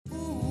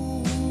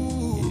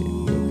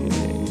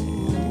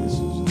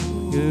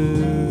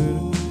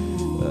good.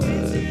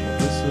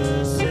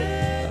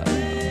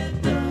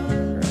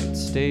 Alright,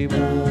 stable.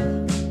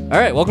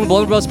 Alright, welcome to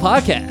Blunderbuss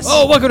Podcast.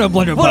 Oh, welcome to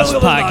Blunderbuss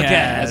Welcome to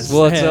Podcast.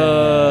 What's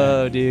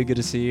Hey. up, dude? Good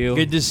to see you.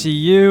 Good to see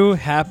you.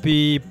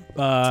 Happy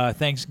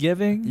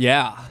Thanksgiving.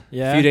 Yeah.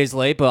 Yeah. A few days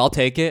late, but I'll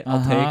take it.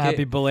 I'll take it.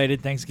 Happy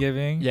belated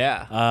Thanksgiving.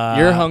 Yeah.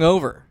 You're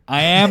hungover.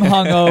 I am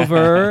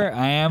hungover.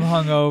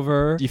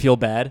 Do you feel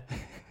bad?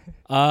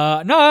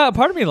 No,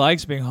 part of me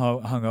likes being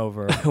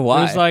hungover.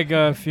 Why? There's like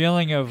a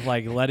feeling of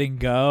like letting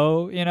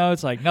go. You know,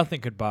 it's like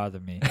nothing could bother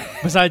me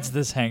besides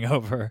this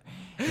hangover.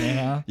 You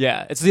know?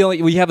 Yeah. It's the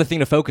only, we have a thing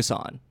to focus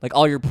on. Like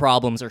all your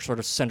problems are sort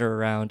of centered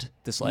around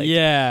this like,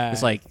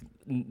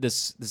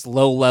 this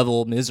low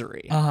level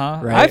misery.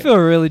 Right? I feel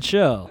really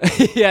chill.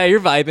 Yeah, you're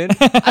vibing.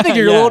 I think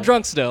you're a Yeah. little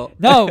drunk still.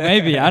 No,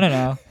 maybe. I don't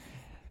know.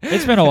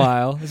 It's been a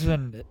while. It's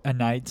been a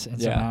night and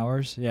some Yeah.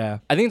 hours. Yeah.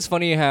 I think it's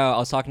funny how I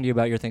was talking to you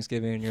about your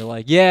Thanksgiving and you're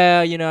like,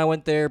 yeah, you know, I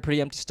went there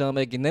pretty empty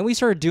stomach. And then we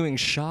started doing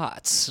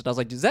shots. And I was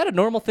like, is that a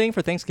normal thing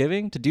for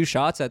Thanksgiving to do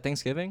shots at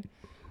Thanksgiving?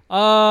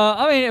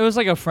 I mean, it was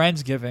like a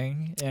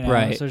Friendsgiving, you know.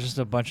 Right. So just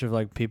a bunch of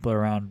like people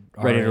around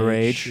our Ready to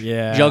age. rage?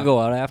 Yeah. Did y'all go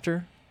out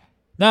after?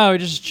 No, we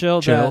just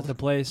chilled Chilled? at the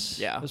place.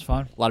 Yeah. It was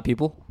fun. A lot of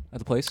people at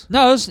the place?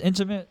 No, it was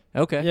intimate.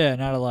 Okay. Yeah,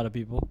 not a lot of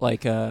people.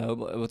 Like,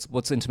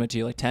 what's intimate to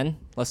you? Like 10?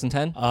 Less than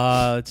 10?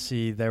 Let's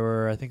see. There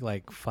were, I think,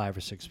 like 5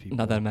 or 6 people.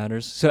 Not that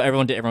matters. So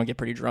everyone get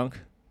pretty drunk?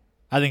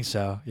 I think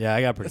so. Yeah,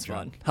 I got pretty That's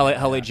drunk. fun.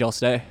 How late did y'all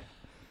stay?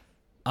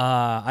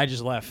 I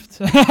just left.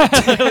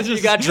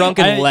 You got drunk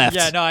and left.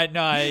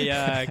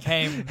 Yeah, I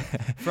came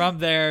from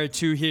there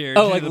to here.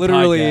 Oh, to like the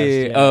literally.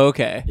 podcast, yeah. Oh,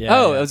 okay. Yeah,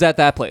 Oh, yeah. it was at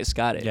that place.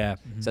 Got it. Yeah.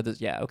 Is that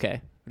this? Yeah. Okay.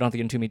 We don't have to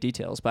get into too many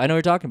details, but I know what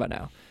you're talking about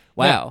now.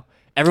 Wow.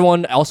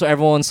 Everyone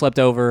slept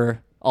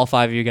over. All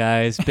 5 of you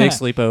guys. Big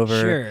sleepover.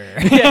 Sure.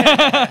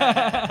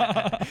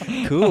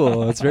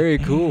 Cool. It's very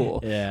cool.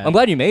 Yeah. I'm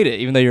glad you made it,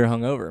 even though you're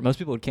hungover. Most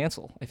people would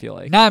cancel, I feel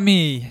like. Not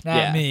me.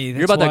 Yeah. Me.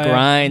 You're about the That's why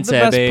grind I'm the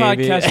set, best baby.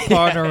 podcast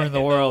partner in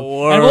the world.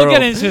 world. And we'll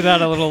get into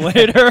that a little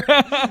later.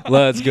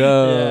 Let's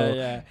go.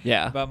 Yeah.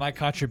 Yeah. About my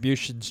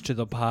contributions to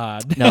the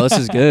pod. No, this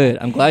is good.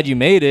 I'm glad you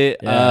made it.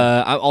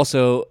 Yeah. I'm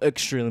also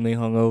extremely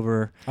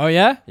hungover. Oh,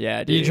 yeah? Yeah,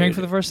 Did dude. you drink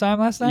for the first time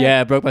last night?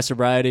 Yeah, I broke my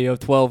sobriety of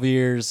 12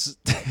 years.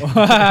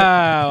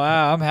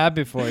 Wow. I'm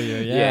happy for you.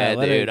 Yeah,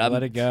 let dude.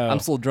 let it go. I'm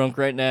still drunk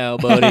right now,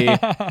 buddy.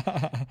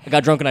 I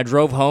got drunk and I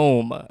drove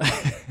home.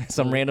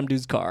 Some random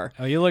dude's car.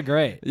 Oh, you look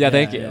great. Yeah,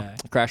 thank you. Yeah.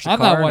 Crashed the I'm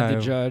car. not one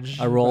and to judge.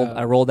 I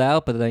rolled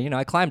out, but then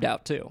I climbed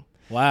out too.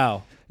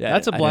 Wow. Yeah,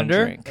 That's a I didn't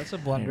blunder. drink. That's a I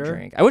didn't blunder.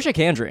 drink. I wish I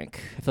can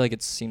drink. I feel like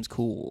it seems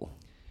cool.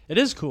 It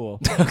is cool.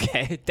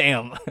 Okay,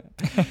 damn.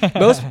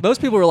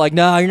 most people were like,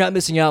 "Nah, you're not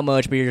missing out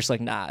much," but you're just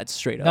like, "Nah, it's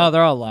straight up." No,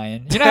 they're all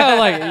lying. You know how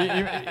like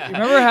you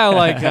remember how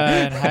like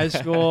in high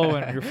school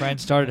when your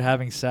friends started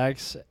having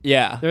sex,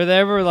 Yeah,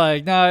 they were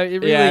like, "No, it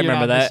really, Yeah, I you're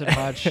remember not that. missing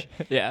much."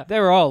 yeah. They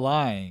were all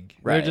lying.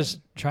 Right. They're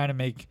just trying to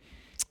make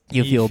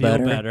You me feel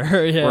better.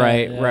 yeah,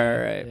 Right, yeah,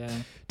 right. Yeah.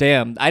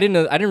 Damn, I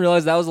didn't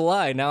realize that was a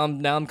lie. Now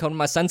I'm coming to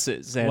my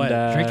senses. And, What,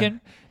 drinking?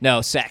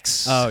 No,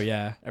 sex. Oh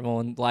yeah.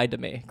 Everyone lied to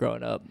me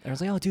growing up. I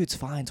was like, "Oh, dude, it's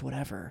fine, it's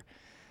whatever."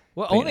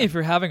 Well, But, you only know. if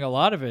you're having a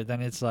lot of it,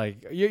 then it's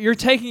like you're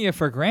taking it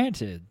for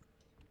granted.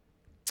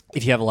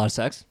 If you have a lot of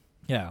sex.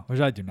 Yeah, which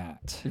I do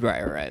not.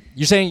 Right.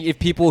 You're saying if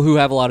people who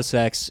have a lot of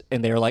sex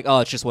and they're like, "Oh,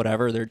 it's just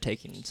whatever," they're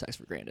taking sex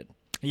for granted.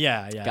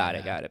 Yeah.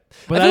 Got yeah. it.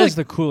 But I that feel is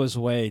the coolest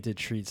way to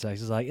treat sex.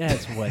 It's like, yeah,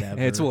 it's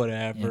whatever. It's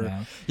whatever. You know?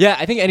 Yeah,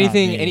 I think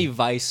me. any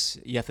vice,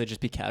 you have to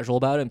just be casual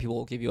about it, and people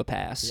will give you a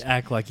pass. You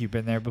act like you've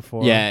been there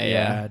before.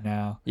 Yeah.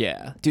 Now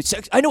Yeah. Dude,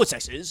 sex. I know what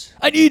sex is.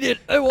 I need it.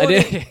 I want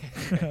it.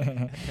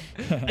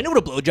 I know what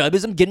a blowjob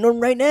is. I'm getting one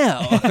right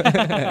now.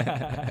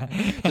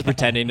 Just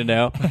pretending to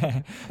know.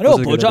 I know a Those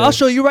are good blowjob. I'll advice.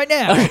 show you right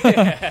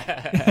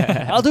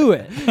now. I'll do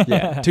it.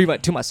 Yeah.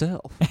 To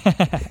myself.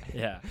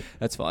 Yeah.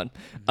 That's fun.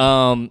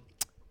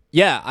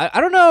 Yeah.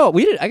 I don't know.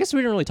 I guess we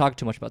didn't really talk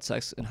too much about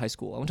sex in high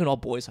school. I went to an all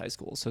boys high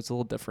school, so it's a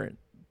little different.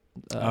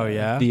 Oh,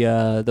 yeah?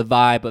 The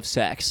vibe of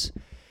sex.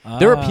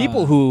 There were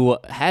people who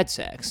had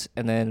sex,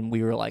 and then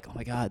we were like, "Oh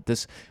my god,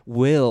 this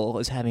Will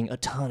is having a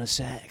ton of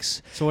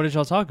sex." So what did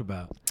y'all talk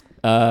about?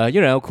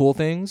 Cool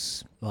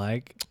things.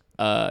 Like,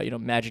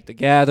 Magic the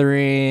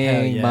Gathering,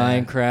 Hell yeah.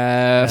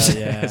 Minecraft, Hell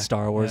yeah.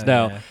 Star Wars.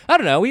 Hell No, yeah. I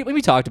don't know.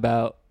 We talked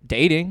about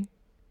dating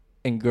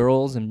and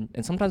girls and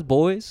sometimes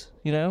boys.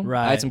 I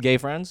Right. had some gay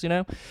friends.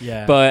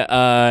 yeah. But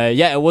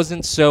it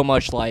wasn't so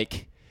much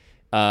like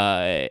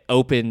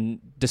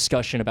open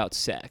discussion about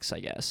sex, I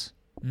guess.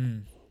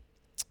 Mm.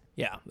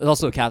 Yeah, it's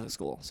also a Catholic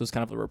school, so it's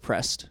kind of a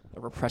repressed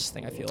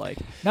thing. I feel like.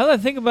 Now that I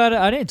think about it,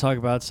 I didn't talk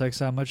about sex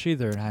that much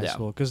either in high Yeah.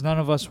 school because none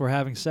of us were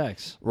having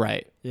sex.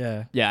 Right.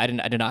 Yeah. Yeah, I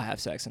did not have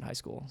sex in high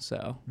school,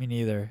 so. Me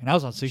neither. And I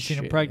was on 16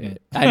 and Shit.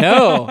 pregnant. I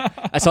know.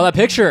 I saw that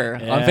picture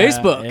on Yeah,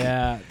 Facebook.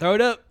 Yeah. Throw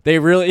it up. They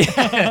really.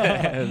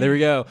 There we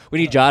go. We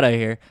need Jada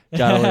here.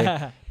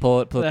 Jada Lee.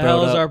 Pull it. The throw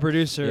hell it is up. our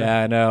producer?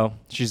 Yeah, I know.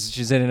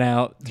 She's in and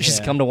out. She's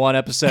Yeah. come to one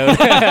episode.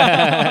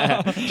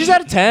 She's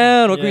out of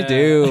town. What can we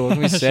do? What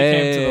can we say?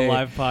 She came to the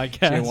live She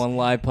podcast. had one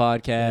live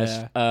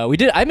podcast. We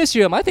did. I missed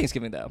you at my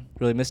Thanksgiving though.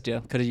 Really missed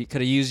you. Could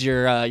have used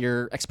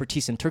your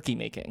expertise in turkey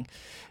making.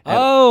 at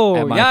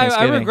my Yeah, I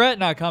Thanksgiving. regret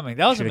not coming.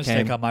 That was Should've a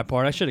mistake came. on my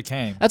part. I should have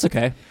came. That's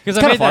okay. Because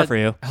It's kind of far for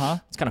you. Huh?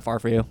 It's kind of far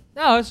for you.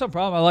 No, it's no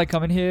problem. I like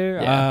coming here.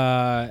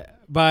 Yeah.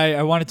 But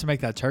I wanted to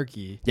make that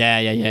turkey. Yeah.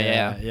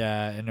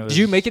 Yeah. And it was, Did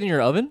you make it in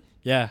your oven?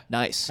 Yeah.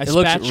 Nice. I It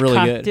looks really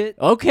spatchcocked good. it.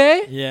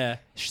 Okay. Yeah.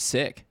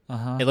 Sick.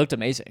 Uh-huh. It looked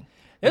amazing.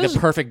 It Like was- a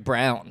perfect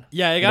brown.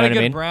 Yeah, it You got know a what I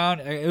good mean? brown.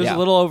 It was Yeah. a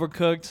little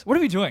overcooked. What are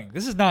we doing?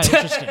 This is not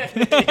interesting.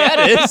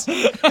 Yeah, it is.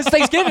 It's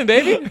Thanksgiving,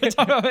 baby.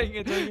 Talk about making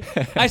a turkey.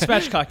 I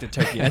spatchcocked a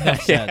turkey.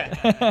 Enough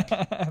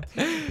said.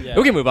 Yeah.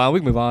 We can move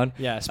on.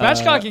 Yeah,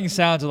 spatchcocking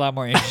sounds a lot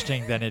more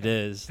interesting than it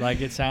is.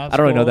 Like it sounds. I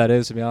don't really know cool. what that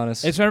is, to be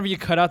honest. It's whenever you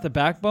cut out the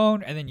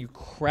backbone and then you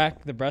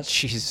crack the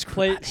Jesus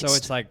breastplate, Christ. so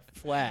it's like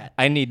flat.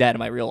 I need that in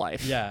my real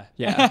life. Yeah.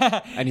 Yeah.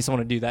 I need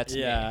someone to do that to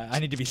me. Yeah, I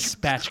need to be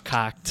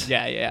spatchcocked.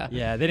 Yeah.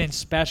 Yeah, they didn't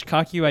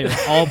spatchcock you at your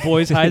all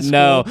boys high school.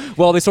 No.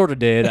 Well, they sort of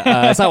did.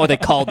 It's not what they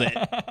called it.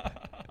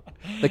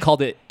 They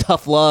called it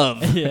tough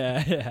love.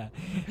 Yeah.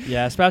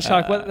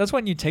 Spatchcock. That's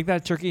when you take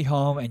that turkey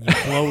home and you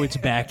blow its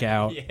back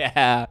out.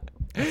 Yeah.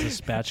 It's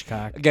a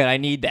spatchcock. Again, I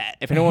need that.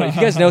 If you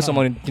guys know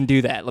someone who can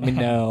do that, let me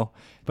know.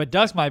 But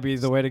ducks might be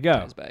the way to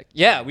go. Back.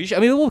 Yeah, we should.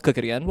 I mean, we'll cook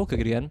it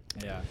again.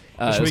 Yeah.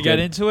 It Should was we get good.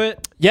 into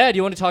it? Yeah. Do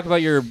you want to talk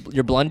about your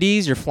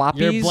blundies, your floppies,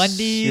 Your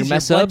blundies, your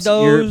mess your ups,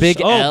 blundos. your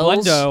big oh,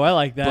 L's? blundo. I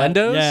like that.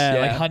 Blendos? Yeah,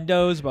 Yeah. like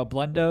hundos, but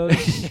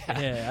blundos.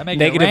 Yeah. I make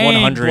Negative it rain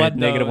 100, blundos.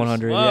 negative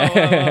 100, Whoa, yeah.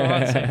 whoa, on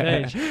the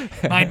same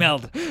page. Mind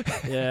meld.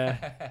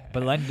 Yeah.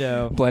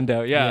 Blundo.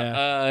 Blendo.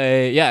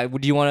 Yeah.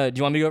 Do you want me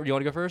to go? Do you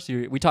want to go first?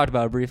 We talked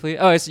about it briefly.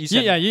 Oh, you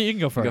said Yeah, you can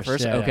go first. go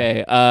first. Yeah,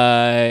 Okay.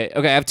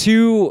 Okay. I have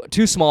two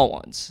small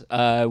ones.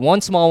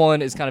 One small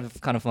one is kind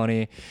of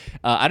funny.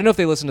 I don't know if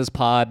they listen to this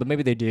pod, but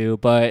maybe they do.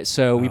 But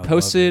so we love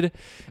posted.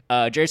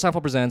 Jerry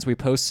Seinfeld Presents. We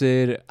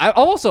posted. I'm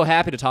also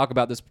happy to talk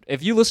about this.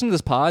 If you listen to this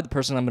pod, the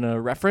person I'm going to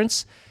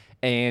reference,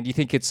 and you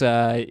think it's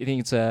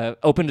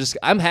open to,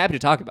 I'm happy to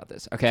talk about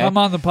this. Okay. Come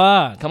on the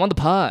pod. Come on the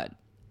pod.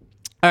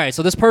 All right,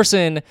 so this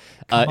person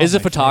Come is on a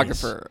my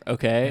photographer.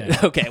 Okay, Yeah.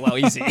 okay, well,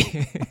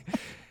 easy.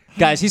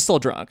 Guys, he's still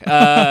drunk.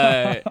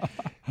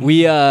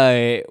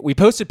 We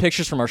posted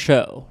pictures from our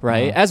show,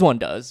 right? Uh-huh. As one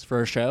does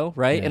for a show,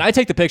 right? Yeah. And I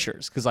take the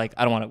pictures because, like,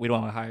 we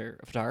don't want to hire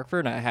a photographer,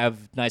 and I have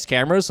nice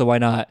cameras, so why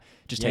not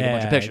just take a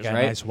bunch of pictures, got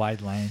right? Nice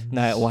wide lens.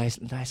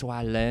 Nice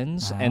wide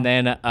lens. Uh-huh. And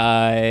then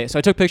so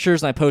I took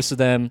pictures and I posted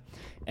them.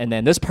 And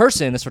then this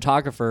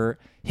photographer,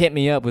 hit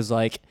me up, was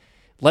like,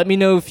 "Let me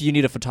know if you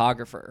need a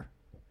photographer,"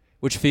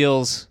 which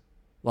feels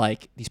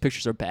like these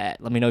pictures are bad.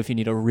 Let me know if you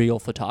need a real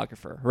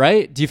photographer,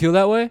 right? Do you feel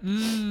that way?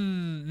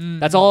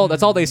 That's all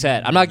they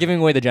said. I'm not giving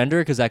away the gender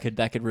because that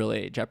could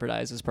really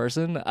jeopardize this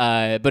person.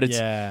 But it's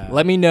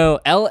let me know,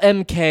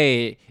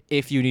 LMK,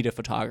 if you need a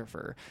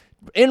photographer.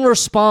 In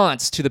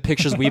response to the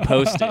pictures we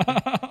posted.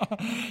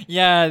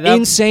 Yeah, that,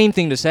 Insane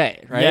thing to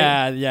say, right?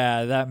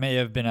 Yeah, that may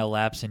have been a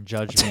lapse in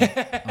judgment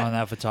on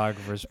that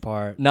photographer's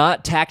part.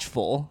 Not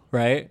tactful,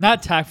 right?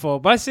 Not tactful,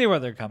 but I see where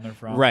they're coming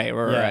from. Right.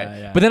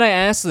 Yeah. But then I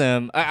asked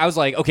them, I was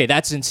like, okay,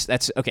 that's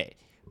okay.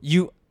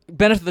 You,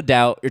 benefit of the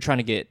doubt, you're trying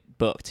to get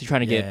booked. You're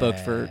trying to get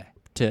booked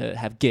to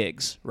have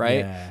gigs, right?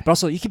 Yeah. But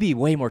also, you could be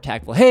way more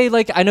tactful. Hey,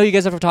 like, I know you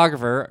guys have a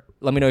photographer.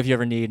 Let me know if you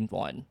ever need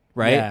one,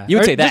 right? Yeah. You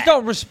would Or say that. Just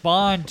don't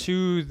respond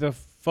to the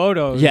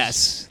photos.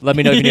 Yes. Let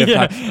me know if you need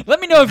a photographer. Let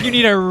me know if you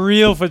need a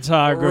real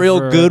photographer.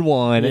 Real good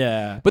one.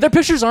 Yeah. But their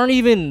pictures aren't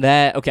even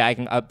that. Okay, I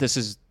can. This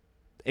is.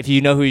 If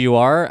you know who you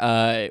are,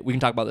 we can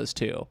talk about this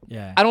too.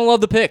 Yeah. I don't love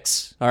the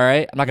pics. All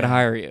right, I'm not gonna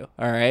hire you.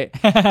 All right,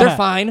 they're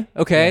fine.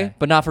 Okay, Yeah.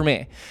 but not for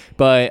me.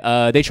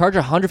 But they charge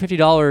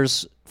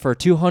 $150 for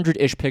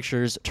 200-ish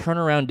pictures.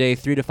 Turnaround day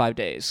 3 to 5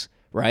 days.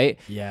 Right.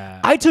 Yeah.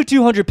 I took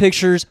 200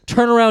 pictures.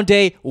 Turnaround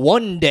day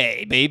 1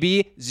 day,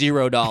 baby.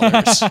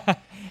 $0.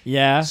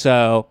 Yeah.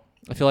 So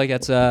I feel like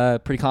that's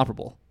pretty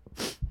comparable.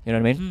 You know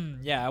what I mean?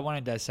 Yeah, I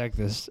want to dissect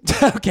this.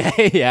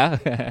 Okay.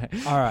 Yeah.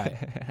 All right.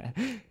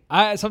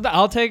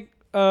 I'll take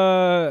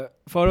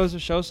photos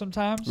of shows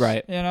sometimes.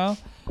 Right. You know,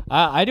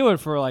 I do it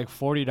for like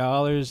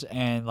 $40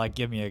 and like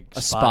give me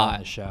a spot on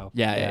the show.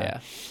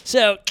 Yeah.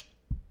 So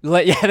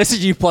This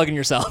is you plugging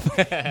yourself.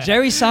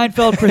 Jerry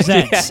Seinfeld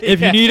presents. If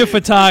you need a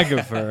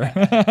photographer.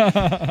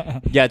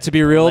 Yeah, to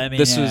be real, Let me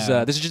this is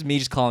know. just me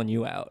just calling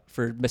you out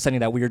for sending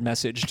that weird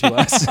message to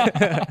us.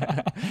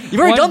 You've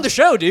already done the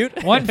show, dude.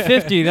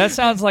 150. That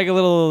sounds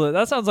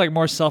like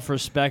more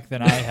self-respect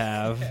than I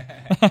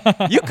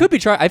have. You could be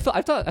charged. I feel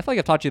like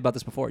I've talked to you about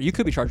this before. You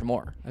could be charged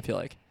more. I feel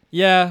like.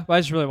 Yeah, but I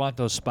just really want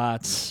those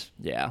spots.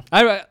 Yeah.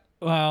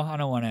 Well, I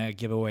don't want to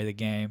give away the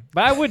game,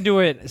 but I would do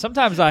it.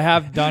 Sometimes I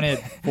have done it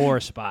for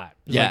a spot.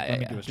 Just Yeah, like, let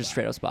me do a just spot.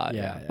 straight up spot.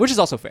 Yeah. Which is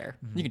also fair.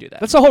 You can do that.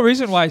 That's the whole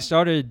reason why I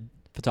started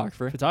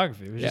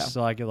Photography. It was Yeah. just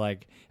so I could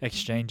like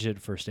exchange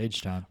it for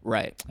stage time.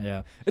 Right.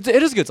 Yeah. It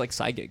is good. It's like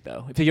side gig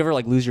though. If you ever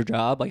like lose your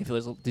job, like if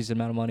there's a decent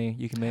amount of money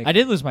you can make. I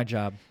did lose my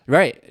job.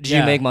 Right. Did you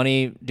Yeah. make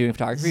money doing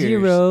photography? or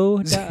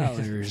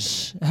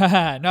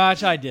 $0. No,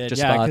 actually I did.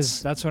 Just yeah, spots.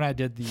 because that's when I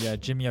did the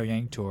Jimmy O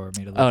Yang tour.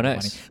 Made a little Oh, bit of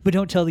nice. money. But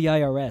don't tell the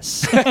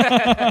IRS.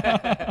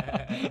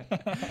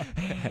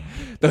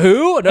 The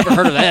Who? I've never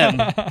heard of them.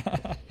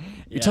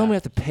 You're Yeah. telling me I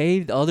have to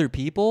pay other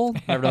people?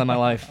 Never done that in my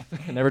life.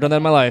 Never done that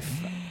in my life.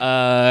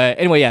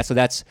 Anyway, yeah. So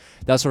that's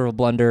sort of a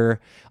blunder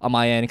on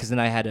my end because then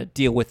I had to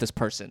deal with this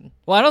person.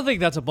 Well, I don't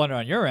think that's a blunder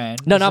on your end.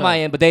 No, not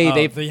my end, but they you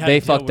had to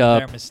deal fucked with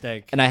their up,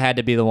 mistake. and I had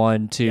to be the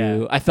one to.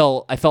 Yeah. I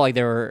felt like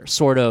they were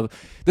sort of.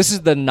 This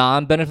is the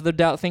non-benefit of the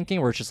doubt thinking,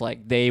 where it's just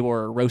like they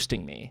were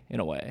roasting me in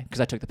a way because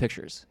I took the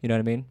pictures. You know what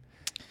I mean?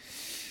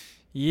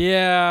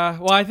 Yeah.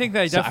 Well, I think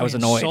they So I definitely was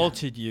annoyed.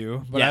 insulted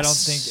you, but I don't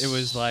Yes. think it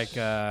was like.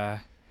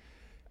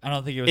 I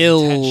don't think it was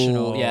Ill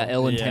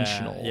intentional.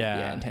 intentional.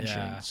 Yeah.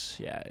 Intentions.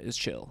 Yeah, it's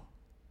chill.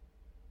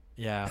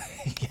 Yeah.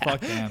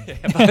 Fuck them.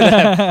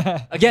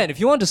 Again, if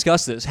you want to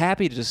discuss this,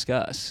 happy to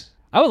discuss.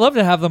 I would love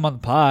to have them on the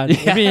pod.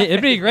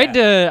 It'd be great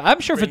to. I'm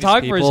sure Bring these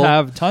photographers people.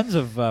 have tons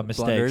of mistakes.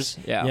 Blunders.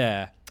 Yeah.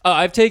 Yeah. Oh,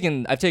 I've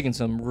taken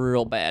some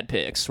real bad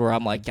pics where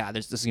I'm like, God,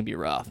 this is gonna be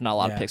rough. Not a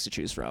lot of Yeah. pics to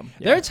choose from.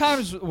 There are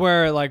times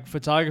where like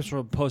photographers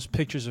will post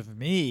pictures of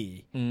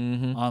me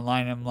Mm-hmm.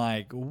 online. I'm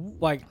like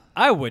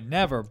I would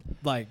never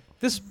like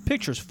this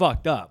picture's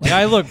fucked up. Like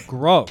I look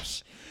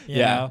gross. You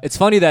Yeah, know? it's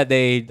funny that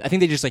I think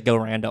they just like go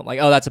random. Like,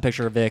 oh, that's a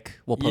picture of Vic.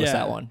 We'll post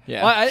that one.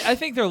 Yeah. Well, I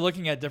think they're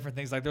looking at different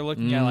things. Like they're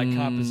looking at like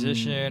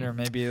composition or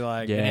maybe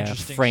like an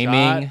interesting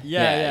framing. shot.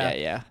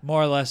 Yeah.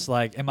 More or less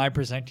like, am I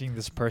presenting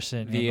this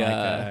person The, in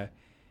like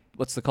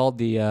What's the called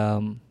the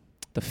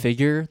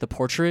figure, the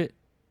portrait,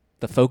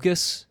 the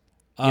focus.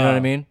 a? You know what I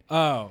mean?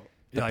 Oh,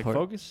 The like por-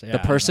 focus? Yeah, I the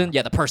don't person. know.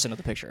 Yeah, the person of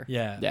the picture.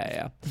 Yeah.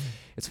 Yeah.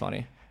 It's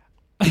funny.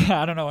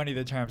 I don't know any of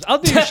the terms. I'll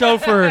do a show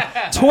for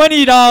 $20.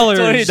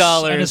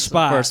 $20 and a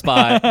spot. for a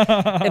spot.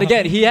 And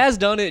again, he has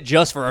done it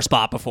just for a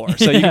spot before,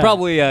 so you Yeah. can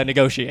probably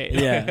negotiate.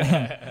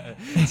 Yeah.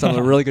 Some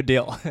a really good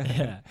deal.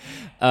 Yeah.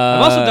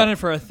 I've also done it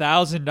for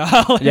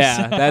 $1,000.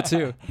 Yeah, that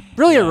too.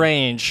 Really a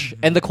range,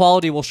 and the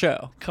quality will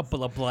show.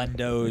 Couple of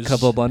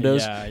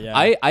blundos.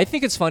 Yeah. I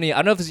think it's funny. I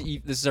don't know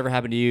if this has ever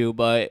happened to you,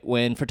 but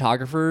when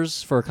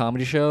photographers for a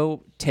comedy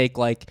show take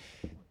like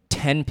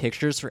 10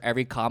 pictures for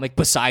every comic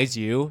besides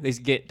you, they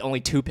get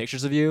only 2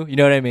 pictures of you. You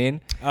know what I mean?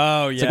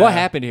 Oh yeah. It's like, what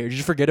happened here? Did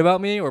you forget about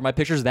me, or my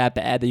picture's that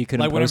bad that you couldn't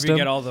Like post whenever you them?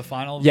 get all the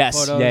final Yes.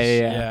 photos.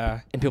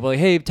 Yeah. And people are like,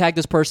 hey, tag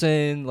this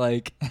person.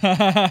 Like,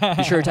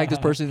 be sure to tag this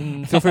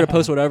person. Feel free to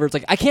post whatever. It's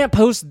like, I can't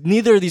post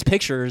neither of these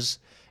pictures.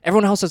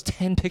 Everyone else has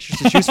 10 pictures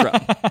to choose from.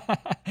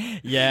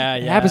 Yeah.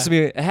 It happens to me.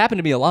 It happened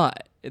to me a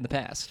lot in the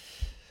past.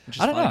 Which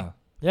is I don't funny. know.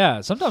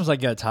 Yeah, sometimes I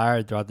get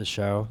tired throughout the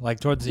show.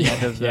 Like towards the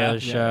end of the Yeah.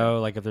 show,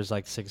 like if there's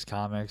like 6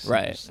 comics,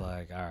 Right. I'm just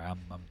like, all right,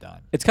 I'm done.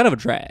 It's kind of a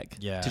drag.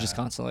 Yeah. To just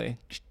constantly.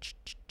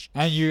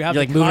 And you have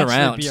You're, to like, moving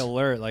constantly around. be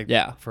alert, like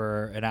Yeah.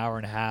 for an hour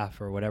and a half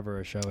or whatever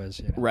a show is.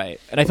 You know? Right.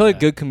 And I feel like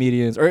Yeah. good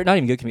comedians, or not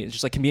even good comedians,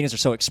 just like comedians are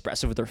so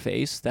expressive with their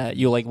face that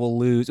you'll get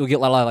a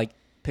lot of like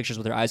pictures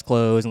with their eyes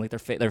closed and like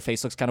their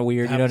face looks kind of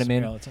weird. You know what I Happens to me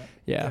mean? all the time.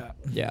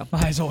 Yeah. My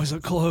eyes always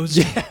look closed.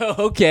 Yeah.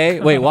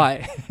 Okay. Wait,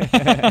 why?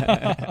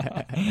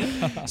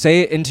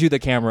 Say it into the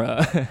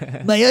camera.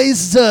 My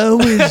eyes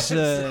always.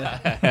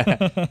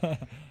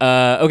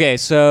 Okay,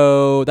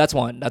 so that's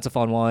one. That's a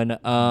fun one.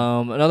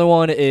 Another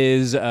one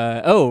is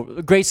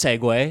great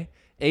segue.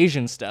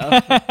 Asian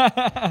stuff.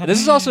 This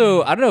is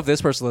also, I don't know if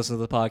this person listens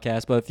to the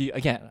podcast, but if you,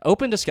 again,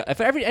 open discuss. If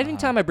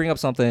anytime I bring up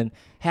something,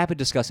 happy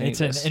discussing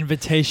It's an this.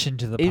 invitation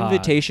to the pod.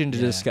 Invitation to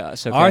Yeah.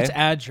 discuss. Okay. Art's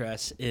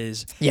address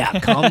is Yeah,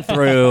 come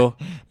through.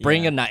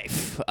 Bring Yeah. a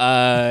knife.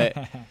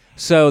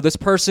 So this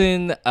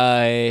person,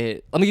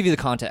 let me give you the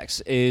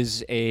context,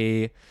 is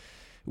a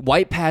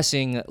white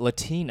passing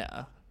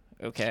Latina.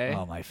 Okay.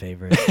 oh my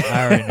favorite.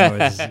 I already know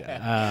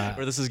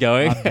Where this is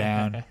going. I'm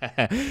down.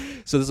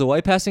 So there's a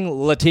white passing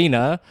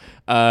Latina,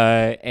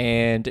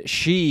 and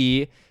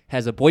she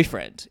has a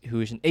boyfriend who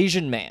is an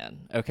Asian man.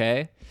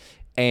 Okay.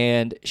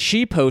 And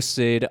she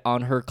posted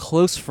on her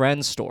close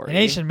friend story. An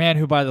Asian man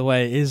who, by the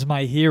way, is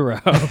my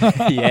hero.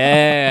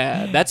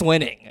 Yeah, that's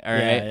winning. All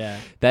right. Yeah.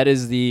 That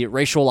is the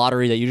racial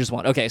lottery that you just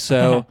won. Okay,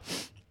 so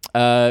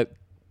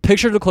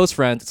picture of the close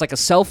friends. It's like a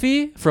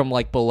selfie from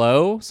like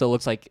below, so it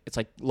looks like it's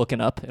like looking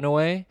up in a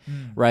way,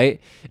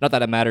 right? Not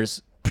that it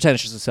matters. Pretend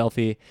it's just a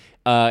selfie.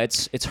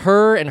 It's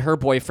her and her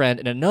boyfriend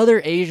and another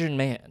Asian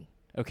man.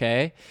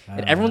 Okay,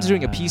 and everyone's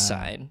doing a peace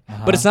sign,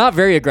 but it's not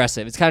very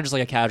aggressive. It's kind of just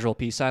like a casual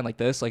peace sign, like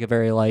this, like a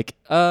very like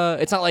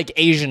it's not like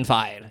Asian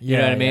fine. You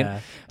know what I mean? Yeah.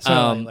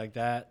 So like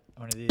that.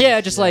 One of these.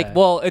 Yeah, just like,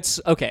 well, it's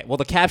okay. Well,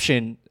 the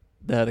caption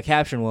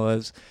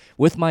was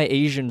with my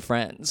Asian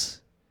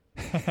friends.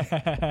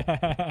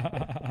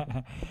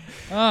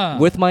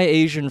 With my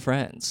Asian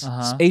friends.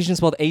 Uh-huh. Asian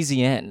spelled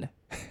AZN.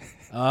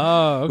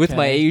 Oh, okay. With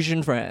my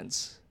Asian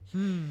friends. I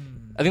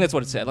think that's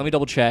what it said. Let me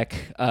double check.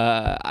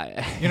 You're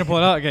gonna pull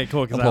it up? Okay,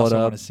 cool. Because I pull it also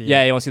up. want to see.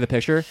 Yeah, it. you want to see the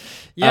picture?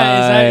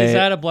 Yeah. Is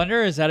that a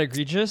blunder? Is that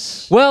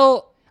egregious?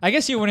 Well, I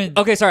guess you wouldn't.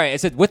 Okay, sorry. I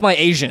said with my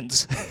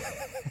Asians.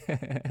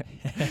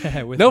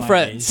 With No my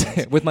friends.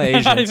 Asians. With my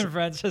Asians. Not even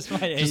friends, just my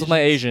Asians. Just with my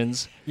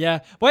Asians. Yeah,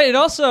 but it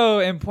also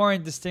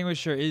important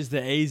distinguisher is the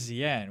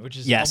ASEAN, which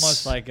is Yes.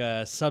 almost like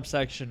a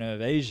subsection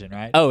of Asian,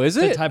 right? Oh, is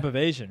It's it? a type of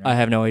Asian, right? I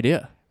have no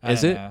idea. I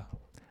Is don't it? know.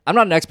 I'm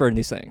not an expert in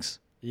these things.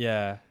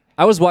 Yeah,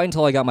 I was waiting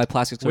until I got my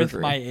plastic with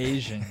surgery. my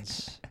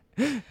Asians.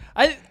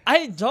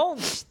 I don't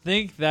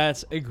think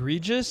that's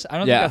egregious. I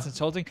don't Yeah. think that's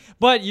insulting.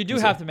 But you do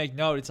Is have it? to make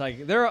note. It's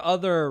like there are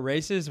other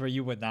races where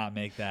you would not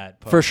make that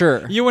post. For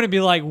sure. You wouldn't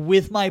be like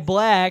with my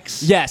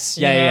blacks. Yes.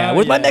 You Yeah. Yeah. know?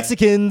 With my Yeah.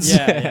 Mexicans.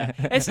 Yeah,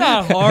 yeah. It's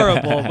not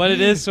horrible, but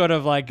it is sort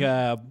of like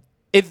a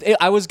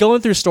I was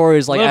going through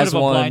stories like little as bit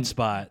of a one blind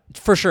spot.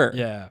 for sure.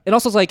 Yeah. And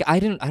also it's like I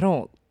don't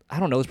know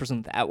this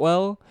person that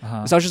well.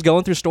 Uh-huh. So I was just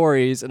going through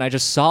stories and I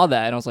just saw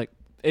that and I was like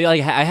I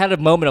had a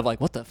moment of like,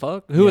 what the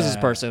fuck? Who is this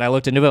Yeah. person? I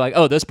looked into it like,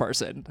 oh, this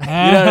person. You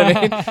know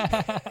what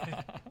I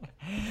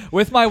mean?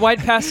 With my white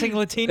passing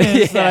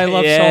Latinas that I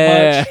love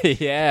so much.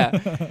 Yeah.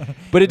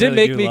 But it did Really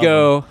make do me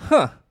love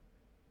go,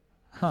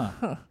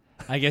 Huh.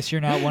 I guess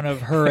you're not one of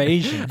her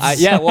Asians.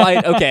 yeah.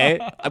 Well, okay.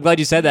 I'm glad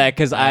you said that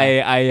because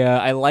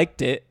I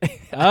liked it.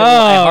 Oh,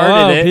 I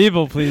hearted it.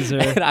 people pleaser.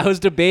 And I was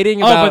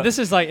debating Oh, about. but this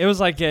is like, it was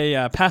like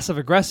a passive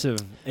aggressive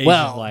Asian,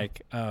 Well,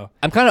 like, oh.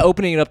 I'm kind of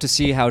opening it up to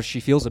see how she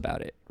feels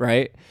about it,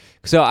 right?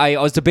 So I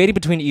was debating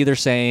between either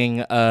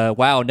saying,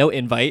 wow, no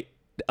invite.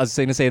 I was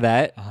going to say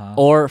that, Uh-huh.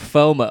 or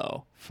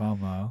FOMO.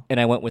 FOMO. And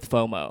I went with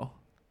FOMO.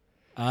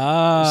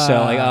 Ah. So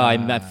like,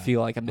 I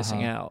feel like I'm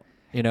missing out.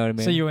 You know what I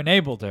mean? So you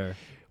enabled her.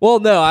 Well,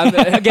 no. I'm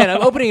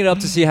opening it up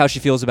to see how she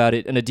feels about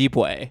it in a deep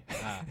way.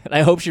 And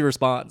I hope she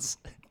responds.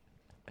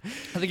 I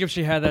think if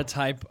she had that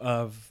type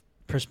of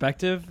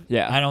perspective,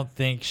 Yeah. I don't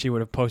think she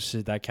would have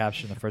posted that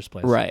caption in the first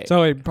place. Right.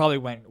 So it probably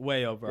went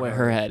way over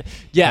Her head.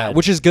 Yeah, head.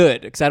 which is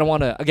good because I don't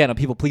want to, again, a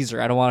people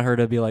pleaser. I don't want her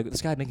to be like,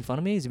 this guy making fun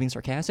of me? Is he being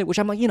sarcastic? Which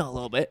I'm like, a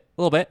little bit.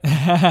 Not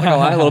gonna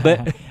lie, a little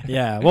bit.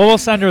 Yeah. Well, we'll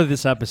send her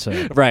this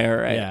episode. Right.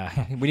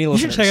 Yeah. We need You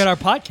listeners. should check out our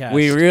podcast.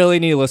 We really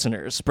need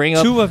listeners. Bring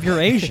up 2 of your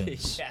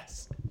Asians.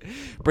 yes.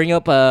 Bring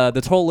up the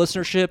total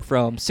listenership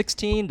from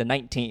 16 to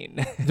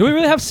 19. Do we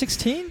really have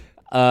 16?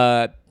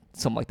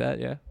 Something like that.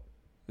 Yeah.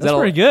 That's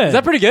pretty good. Is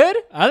that pretty good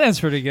I think it's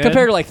pretty good.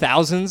 compared to like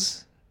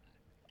thousands?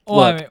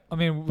 well, look. I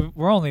mean,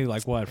 we're only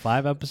like what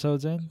 5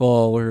 episodes in?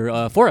 Well,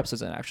 we're 4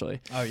 episodes in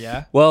actually. Oh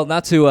yeah. Well,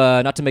 not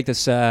to make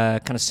this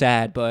kind of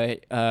sad,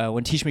 but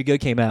when Teach Me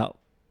Good came out,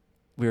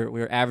 we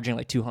were averaging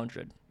like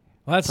 200.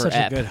 Well, that's per such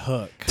ep. a good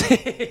hook.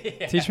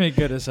 Teach Me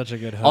Good is such a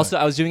good hook. Also,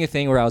 I was doing a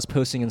thing where I was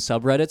posting in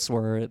subreddits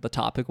where the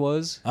topic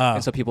was, Oh.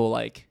 and so people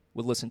like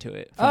would listen to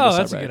it. From Oh, the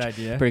that's a subreddit. good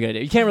idea. Pretty good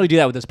idea. You can't really do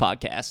that with this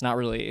podcast. Not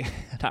really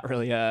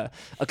a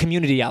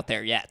community out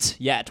there yet.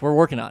 We're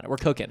working on it. We're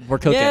cooking.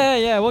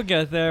 yeah, we'll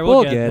get there.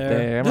 We'll get get there.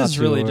 there. I'm This not is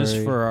too really just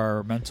worried. for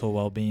our mental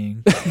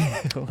well-being.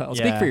 Well,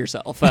 speak Yeah. for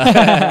yourself.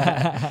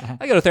 I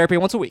go to therapy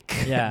once a week.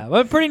 Yeah,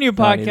 well, pretty new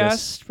No, I need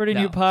this. podcast. Pretty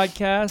No. new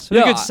podcast.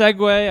 Pretty No, good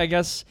segue, I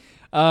guess.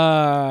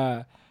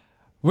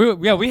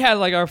 We had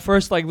like our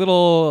first like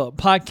little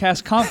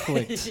podcast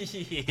conflict,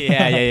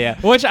 yeah.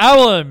 which I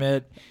will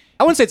admit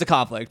I wouldn't say it's a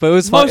conflict, but it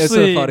was fun. It's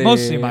mostly so funny.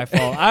 mostly my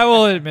fault. I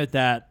will admit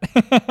that.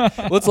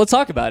 Let's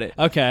talk about it.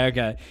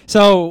 Okay.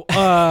 So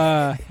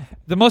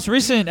the most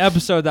recent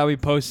episode that we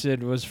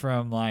posted was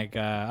from like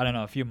I don't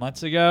know, a few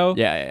months ago.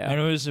 Yeah. And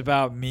it was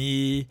about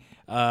me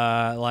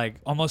like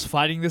almost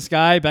fighting this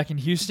guy back in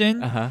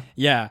Houston. Uh-huh.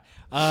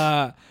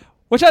 Yeah.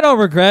 Which I don't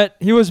regret.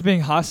 He was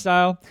being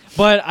hostile,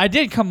 but I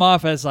did come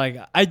off as like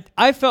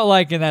I felt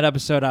like in that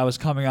episode I was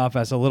coming off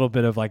as a little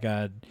bit of like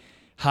a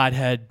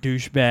hothead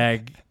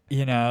douchebag,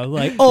 you know,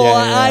 like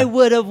I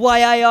would have,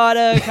 why I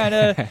oughta, kind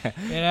of,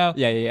 you know.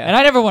 Yeah. And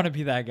I never want to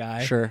be that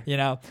guy. Sure. You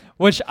know,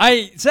 which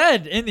I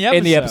said in the episode.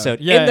 In the episode.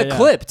 Yeah, in the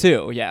clip,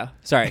 too. Yeah.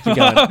 Sorry, keep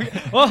going.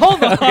 Well,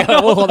 hold on. Okay,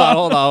 well, hold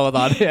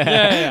on.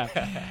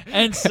 Yeah.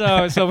 And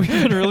so we've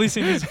been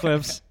releasing these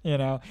clips, you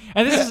know.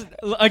 And this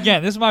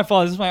is my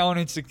fault. This is my own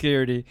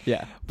insecurity.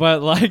 Yeah.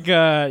 But like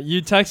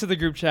you texted the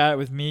group chat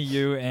with me,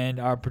 you, and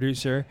our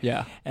producer.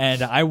 Yeah.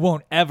 And I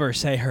won't ever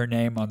say her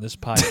name on this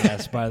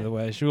podcast, by the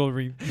way. She will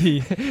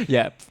be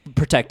Yeah.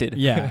 Protected.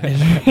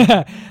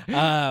 yeah.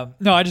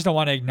 No, I just don't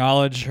want to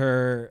acknowledge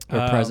her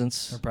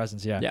presence. Her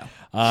presence, yeah. Yeah.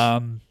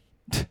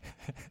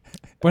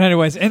 But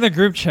anyways, in the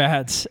group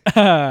chats,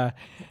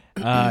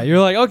 you're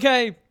like,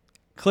 okay,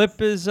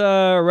 clip is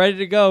ready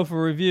to go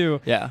for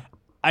review. Yeah.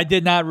 I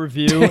did not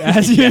review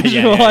as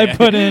usual. yeah. I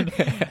put in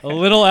a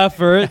little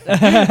effort.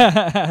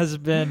 Has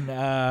been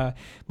my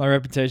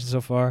reputation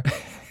so far.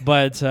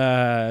 But so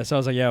I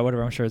was like, yeah,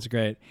 whatever. I'm sure it's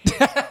great.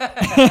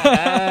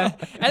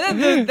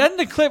 And then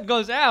the clip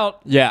goes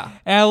out. Yeah.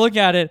 And I look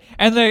at it,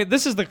 and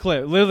this is the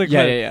clip. Literally, the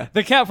clip. Yeah.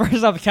 The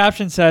first off, the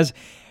caption says,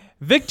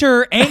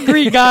 Victor,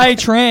 angry guy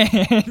Tran.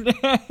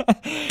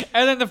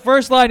 And then the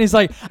first line is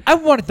like, I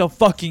wanted to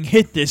fucking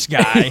hit this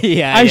guy.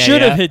 I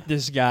should have hit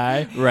this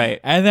guy. Right.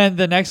 And then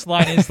the next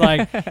line is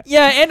like,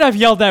 yeah, and I've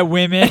yelled at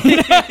women.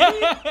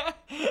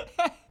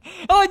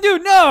 Oh,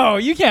 dude, no,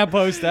 you can't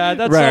post that.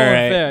 That's so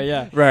unfair.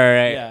 Yeah.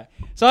 Right. Yeah.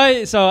 So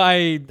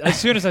I as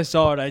soon as I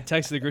saw it, I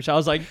texted the group chat. I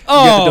was like, have to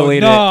 "Oh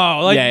delete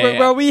no! it. Like, Yeah, yeah,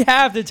 bro, we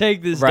have to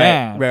take this Right,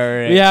 down.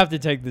 right. We have to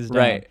take this down."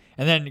 Right.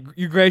 And then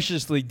you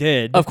graciously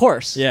did. Of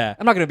course. Yeah.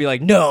 I'm not gonna be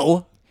like,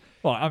 no.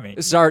 Well, I mean,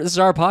 This is our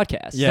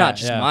podcast. It's Yeah, not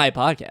just yeah. my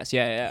podcast.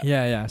 Yeah.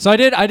 yeah. So I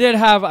did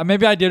have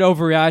maybe I did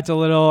overreact a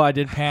little. I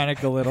did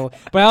panic a little,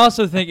 but I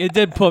also think it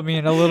did put me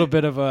in a little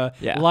bit of a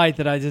Yeah. light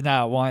that I did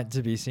not want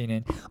to be seen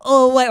in.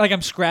 Oh, like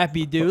I'm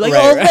Scrappy Doo. Like,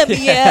 Right, oh, right. let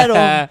me at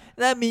him.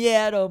 Let me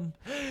at him.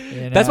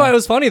 That's why it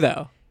was funny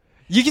though.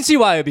 You can see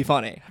why it would be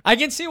funny. I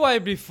can see why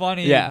it'd be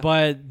funny, Yeah.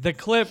 but the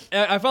clip,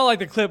 I felt like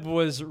the clip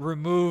was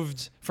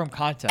removed from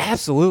context.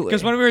 Absolutely.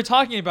 Because when we were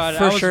talking about it,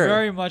 For I was sure.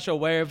 very much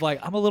aware of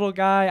like, I'm a little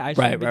guy, I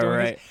shouldn't be doing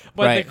right. this.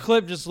 But Right. the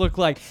clip just looked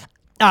like,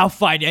 I'll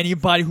fight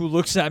anybody who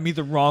looks at me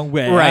the wrong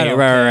way. I Right. don't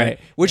care.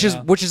 Which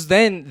Yeah. is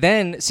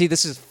then see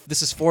this is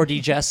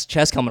 4D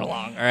chess coming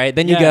along. All right.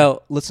 Then you Yeah.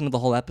 go listen to the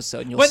whole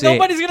episode and you'll But see.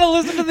 nobody's gonna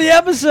listen to the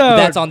episode.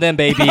 That's on them,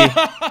 baby.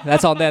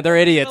 That's on them. They're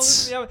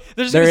idiots. They're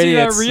just They're gonna see that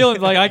idiots. real.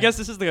 Like, I guess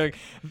this is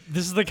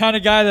the kind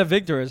of guy that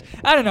Victor is.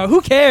 I don't know.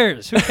 Who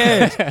cares? Who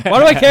cares? Why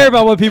do I care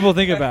about what people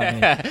think about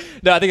me?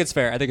 No, I think it's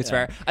fair. I think it's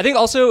fair. I think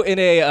also in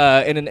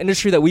in an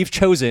industry that we've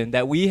chosen,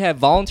 that we have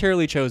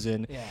voluntarily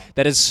chosen,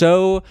 that is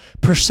so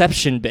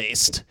perception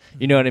based.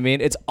 You know what I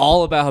mean? It's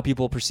all about how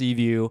people perceive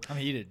you. I'm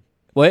heated.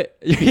 What?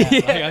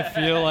 Like, I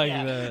feel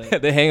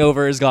like The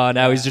hangover is gone.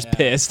 Now he's just yeah.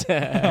 pissed. No,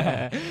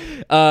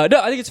 I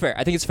think it's fair.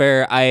 I think it's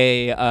fair.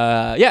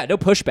 No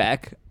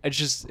pushback. It's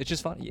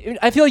just fun.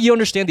 I feel like you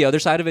understand the other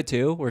side of it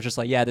too, where it's just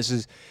like, yeah, this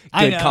is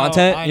good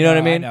content. You know what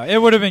I mean?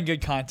 It would have been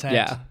good content.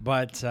 Yeah.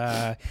 But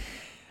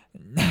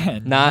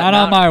Not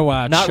on my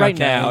watch. Not right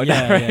okay? now.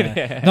 Yeah, Not right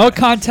yeah. now. No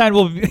content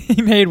will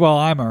be made while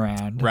I'm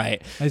around.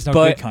 Right. There's no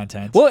But- good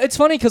content. Well, it's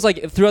funny because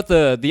like throughout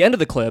the end of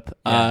the clip,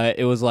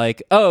 it was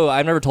like, oh,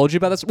 I've never told you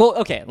about this. Well,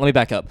 okay, let me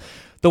back up.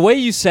 The way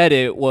you said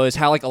it was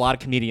how like a lot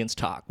of comedians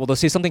talk. Well, they'll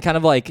say something kind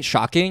of like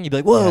shocking. You'd be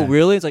like, whoa, Yeah.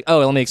 really? It's like, oh,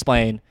 let me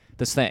explain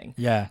this thing.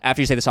 Yeah.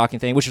 After you say the shocking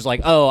thing, which is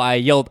like, oh,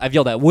 I've yelled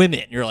at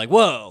women. You're like,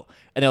 whoa.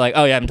 And they're like,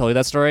 oh, yeah, I haven't told you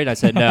that story. And I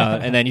said, no.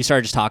 And then you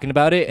started just talking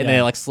about it. And then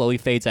Yeah. it like slowly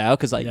fades out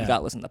because like Yeah. you got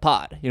to listen to the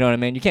pod. You know what I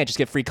mean? You can't just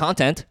get free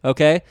content,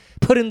 okay?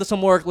 Put in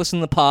some work, listen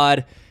to the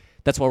pod.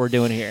 That's what we're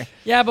doing here.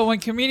 Yeah, but when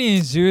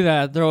comedians do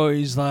that, they're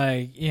always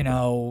like,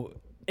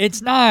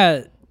 it's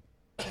not.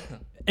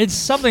 It's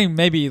something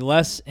maybe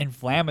less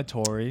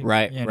inflammatory.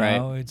 Right, You right.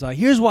 know? It's like,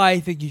 here's why I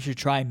think you should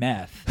try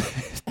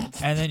meth.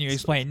 And then you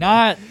explain,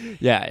 not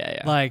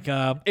Yeah. like,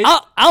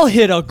 I'll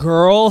hit a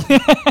girl.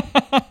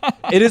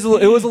 It was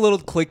a little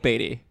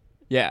clickbaity.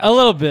 Yeah. A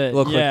little bit. A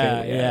little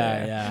yeah, clickbait,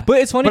 yeah.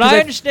 But it's funny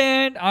But 'cause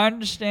I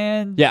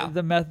understand Yeah.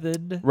 the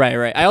method.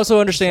 Right. I also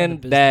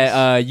understand business.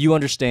 that you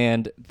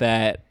understand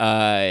that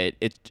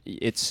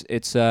it's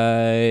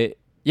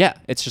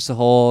just a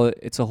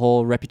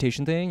whole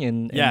reputation thing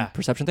and Yeah.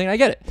 perception thing. I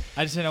get it.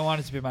 I just didn't want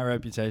it to be my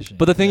reputation.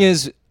 But the thing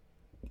is,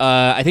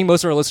 I think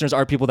most of our listeners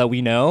are people that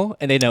we know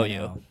and they know you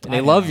know. and they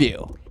I love know.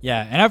 you.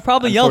 Yeah, and I've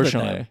probably yelled at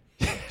them.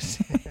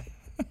 Unfortunately.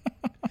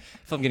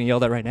 If I'm getting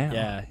yelled at right now.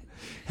 Yeah.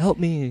 Help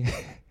me.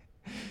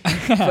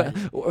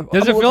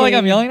 Does it feel like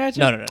I'm yelling at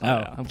you? No.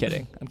 Oh. I'm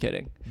kidding.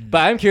 But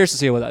I'm curious to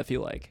see what that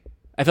feel like.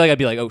 I feel like I'd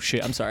be like, oh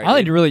shit, I'm sorry. I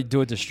like dude. to really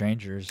do it to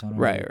strangers. I don't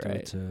Right, really right. do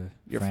it to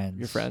your friends.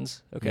 Your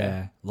friends. Okay.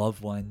 Yeah,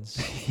 loved ones.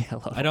 Yeah,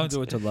 loved I don't ones.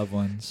 do it to loved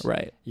ones.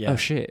 Right. Yeah. Oh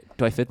shit.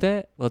 Do I fit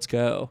that? Let's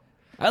go.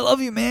 I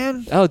love you,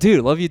 man. Oh,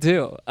 dude, love you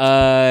too.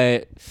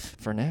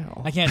 For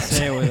now. I can't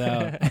say it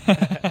without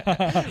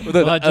the-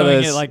 without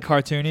doing this- it like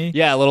cartoony.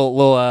 Yeah, a little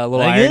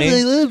Like, irony.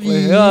 yes, I love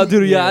you. Oh,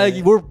 dude,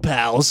 Yeah. we're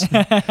pals.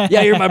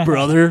 Yeah, you're my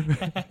brother.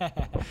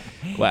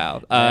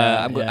 Wow.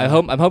 Yeah, I'm yeah.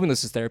 hoping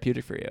this is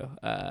therapeutic for you.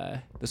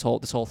 This whole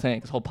thing,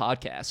 this whole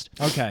podcast.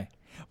 Okay,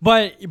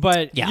 but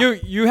Yeah.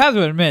 you have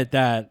to admit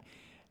that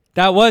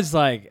was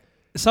like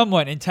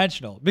somewhat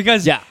intentional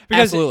because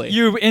absolutely.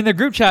 you in the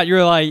group chat you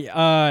were like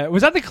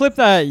was that the clip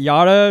that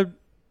Yada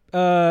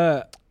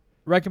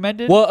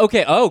recommended? Well,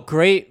 okay. Oh,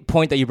 great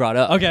point that you brought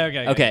up.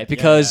 Okay.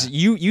 Because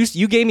Yeah.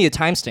 you gave me a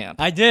timestamp,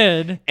 I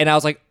did. and I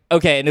was like,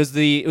 okay, and it was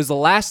the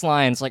last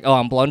line. It's like, oh,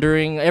 I'm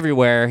blundering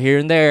everywhere, here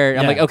and there. And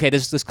I'm Yeah. like, okay,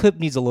 this clip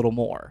needs a little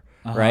more,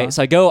 Uh-huh. right?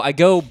 So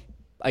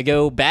I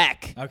go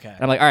back. Okay.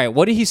 And I'm like, all right,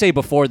 what did he say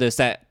before this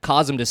that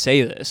caused him to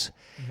say this?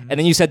 Mm-hmm. And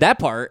then you said that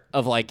part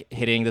of like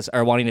hitting this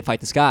or wanting to fight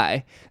this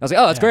guy. I was like,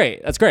 oh, that's Yeah.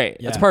 great. That's great.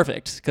 That's Yeah.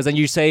 perfect. Because then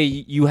you say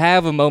you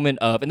have a moment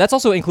of, and that's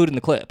also included in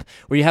the clip,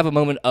 where you have a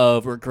moment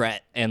of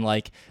regret and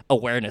like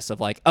awareness of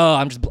like, oh,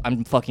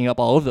 I'm fucking up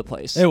all over the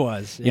place. It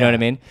was. You know what I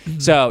mean?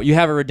 So you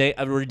have a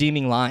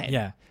redeeming line.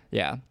 Yeah.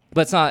 Yeah.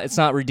 But it's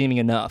not redeeming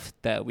enough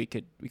that we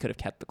could have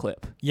kept the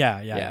clip.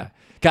 Yeah.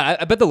 God,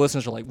 I bet the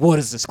listeners are like, what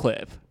is this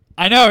clip?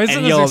 I know. Isn't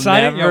And this you'll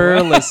exciting?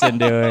 never listen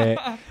to it.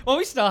 Well,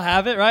 we still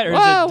have it, right? Or is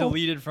Well- it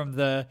deleted from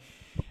the?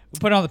 We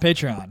put it on the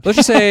Patreon. Let's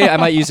just say I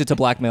might use it to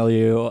blackmail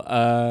you for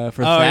Oh,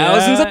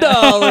 thousands yeah? of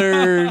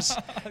dollars.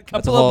 A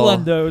couple of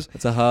blundos.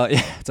 It's a whole,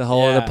 it's a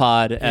whole Yeah, other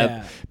pod.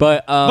 yeah.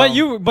 But But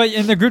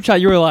in the group chat,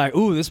 you were like,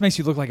 "Ooh, this makes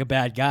you look like a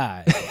bad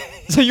guy."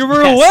 So you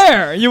were Yes.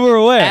 aware. You were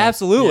aware.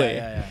 absolutely,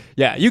 Yeah.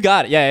 yeah, you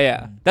got it.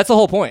 Yeah. That's the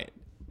whole point.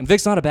 And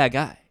Vic's not a bad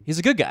guy. He's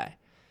a good guy.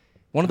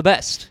 One of the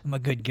best. I'm a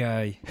good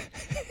guy.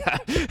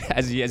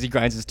 as he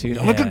grinds his teeth.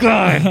 Yeah. I'm a good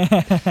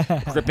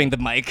guy. Gripping the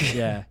mic.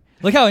 Yeah.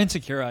 Look how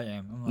insecure I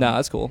am. I'm like, No,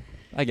 that's cool.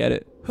 I get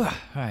it. all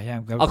right,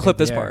 yeah, I'll clip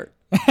this part.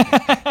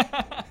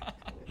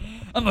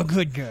 I'm a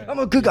good guy. I'm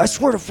a good guy. I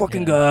swear to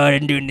fucking God, I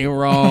didn't do anything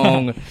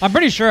wrong. I'm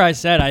pretty sure I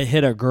said I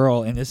hit a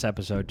girl in this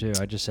episode too.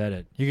 I just said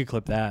it. You could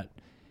clip that.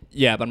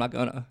 Yeah, but I'm not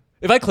gonna.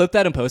 If I clip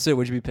that and post it,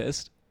 would you be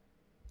pissed?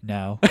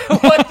 No.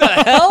 What the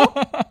hell?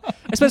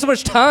 I spent so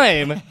much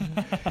time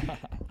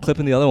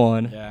clipping the other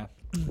one. Yeah.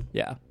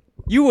 Yeah.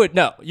 You would.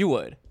 No, you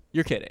would.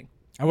 You're kidding.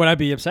 Would I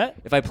be upset?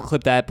 If I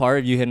clip that part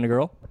of you hitting a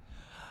girl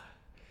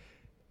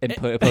and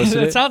posted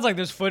It it. sounds like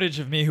there's footage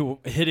of me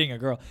hitting a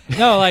girl.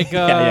 No, like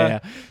yeah.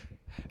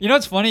 you know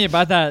what's funny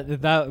about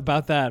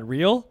that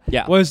reel?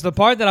 Yeah. Was the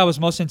part that I was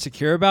most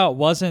insecure about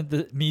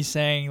wasn't me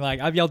saying like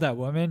I've yelled at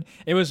women.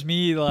 It was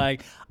me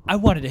like I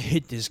wanted to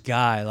hit this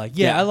guy. Like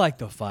Yeah. I like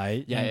to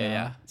fight. Yeah, you know?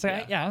 yeah. It's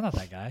like I'm not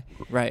that guy.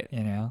 Right.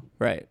 You know.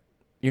 Right.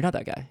 You're not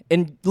that guy.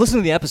 And listen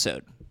to the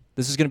episode.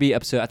 This is going to be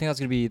episode. I think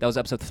that was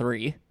episode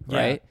 3, Yeah.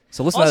 right?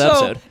 So listen Also, to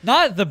that episode.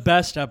 not the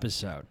best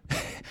episode.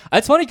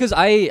 It's funny because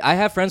I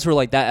have friends who are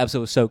like, that episode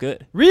was so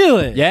good.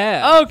 Really?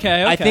 Yeah.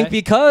 Okay. I think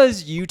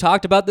because you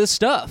talked about this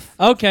stuff.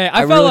 Okay, I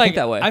felt really like think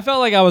that way. I felt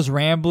like I was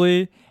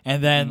rambly,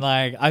 and then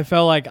like I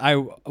felt like I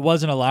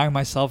wasn't allowing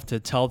myself to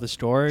tell the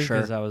story Sure.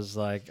 because I was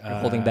like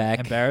holding back.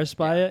 embarrassed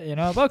by it. You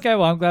know. But okay,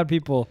 well I'm glad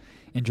people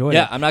enjoyed it.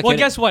 Yeah, I'm not Well,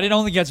 kidding. guess what? It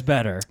only gets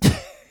better.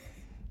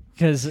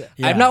 Because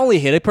I've not only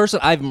hit a person,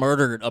 I've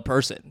murdered a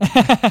person.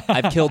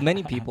 I've killed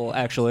many people,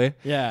 actually.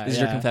 Yeah, This is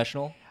your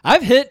confessional?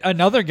 I've hit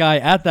another guy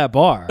at that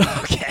bar.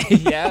 Okay.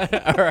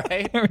 Yeah. All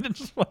right. We're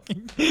just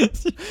fucking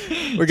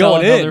We're tell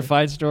going another in.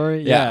 fight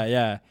story. Yeah.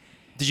 Yeah.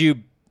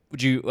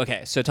 Would you,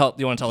 okay, so do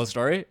you want to tell the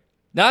story?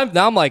 Now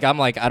I'm like,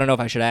 I don't know if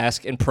I should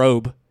ask and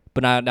probe,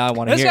 but now I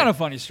want to That's hear. kind of a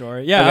funny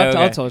story. Yeah, Okay,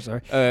 I'll okay. tell a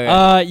story.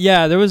 Okay.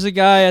 Yeah, there was a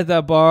guy at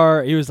that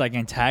bar. He was like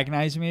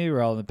antagonizing me. We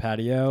were all in the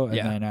patio, and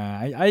Yeah. then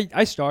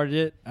I started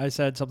it. I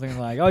said something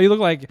like, "Oh, you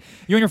and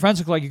your friends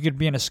look like you could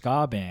be in a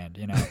ska band."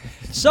 You know,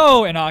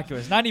 so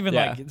innocuous. Not even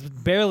Yeah. like it's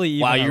barely.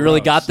 Even Wow, a you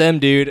really roast. got them,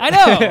 dude. I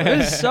know. It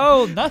was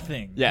so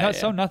nothing. Yeah, Not yeah.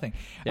 so nothing.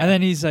 Yeah. And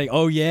then he's like,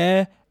 "Oh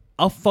yeah,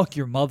 I'll fuck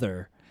your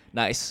mother."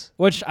 Nice.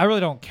 Which I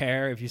really don't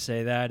care if you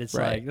say that. It's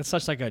Right. like it's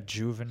such like a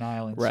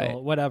juvenile insult. Right.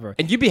 Whatever.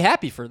 And you'd be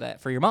happy for that,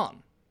 for your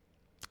mom.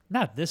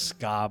 Not this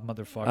ska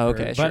motherfucker. Oh,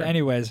 okay, But sure.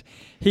 anyways,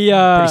 he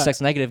Pretty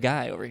sex negative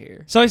guy over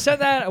here. So I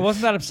said that I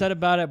wasn't that upset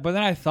about it, but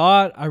then I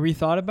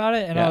rethought about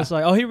it, and I Yeah. was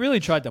like, oh, he really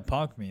tried to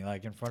punk me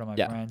like in front of my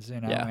Yeah. friends, you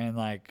know, Yeah. and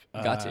like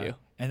Got to you.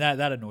 and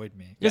that annoyed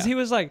me because Yeah. he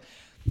was like,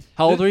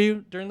 How old were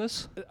you during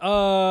this?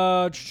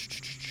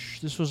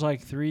 this was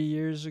like 3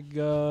 years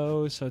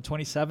ago, so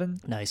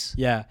 27. Nice.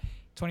 Yeah.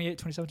 28,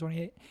 27,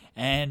 28.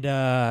 And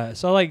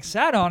so I like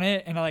sat on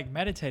it and I like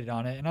meditated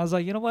on it and I was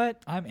like, you know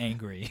what? I'm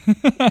angry.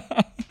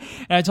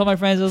 And I told my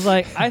friends, I was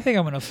like, I think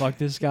I'm going to fuck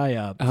this guy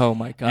up. Oh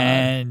my god.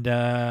 And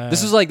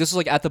this is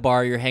like at the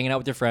bar. You're hanging out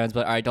with your friends,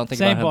 but all right, don't think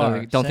Same about him.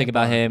 bar, Don't same think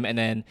about bar. him. And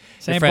then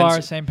same your friends,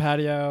 bar, same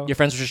patio. Your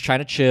friends were just trying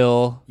to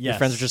chill. Your Yes.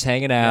 friends were just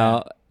hanging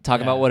out,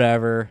 talking Yeah. about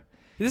whatever.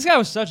 This guy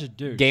was such a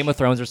douche. Game of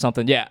Thrones or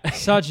something. Yeah.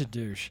 Such a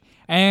douche.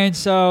 And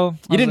so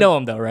You didn't know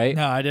him though, right?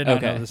 No, I did not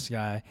Okay. know this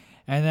guy.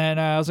 And then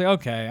I was like,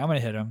 okay, I'm gonna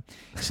hit him.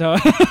 So,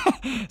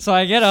 so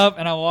I get up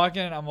and I'm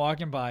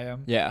walking by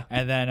him. Yeah.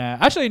 And then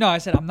actually no, I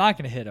said I'm not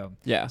gonna hit him.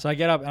 Yeah. So I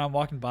get up and I'm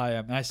walking by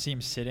him and I see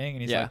him sitting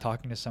and he's Yeah. like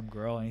talking to some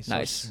girl and he's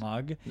Nice. so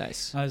smug.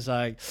 Nice. I was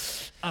like,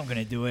 I'm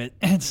gonna do it.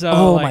 And so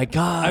Oh like, my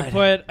God.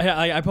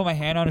 I put my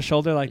hand on his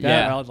shoulder like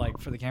that. Yeah. I was like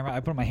for the camera. I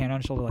put my hand on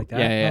his shoulder like that.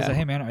 Yeah, And I was yeah. like,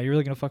 hey man, are you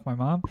really gonna fuck my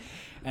mom?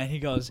 And he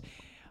goes,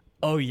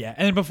 oh yeah.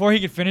 And then before he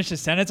could finish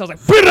his sentence, I was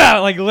like,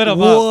 like lit him up.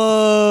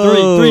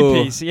 Whoa.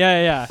 Three piece.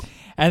 Yeah.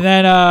 And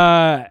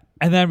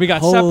then we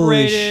got Holy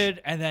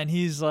separated. And then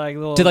he's like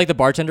little. Did like the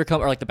bartender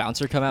come or like the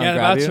bouncer come out yeah, and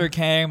the grab bouncer you?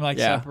 came, like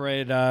Yeah.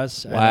 separated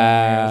us. And then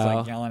I was Wow.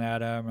 like yelling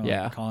at him and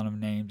Yeah. like calling him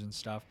names and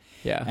stuff.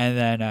 Yeah. And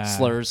then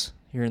Slurs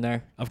here and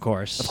there. Of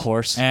course. Of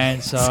course.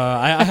 And so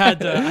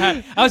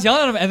I was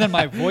yelling at him, and then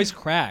my voice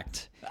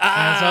cracked.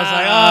 And so I was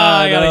like,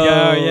 I gotta no.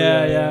 go.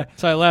 Yeah.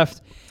 So I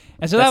left.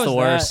 And so That's that was the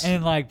worst. that.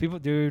 And like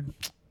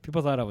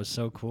people thought I was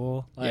so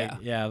cool. Like,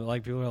 Yeah.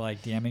 like people were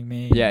like DMing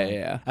me.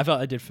 Yeah.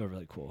 I did feel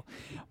really cool.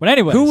 But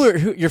anyways.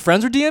 Who your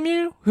friends were DMing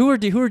you? Who were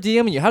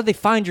DMing you? How did they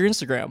find your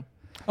Instagram?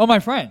 Oh, my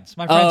friends.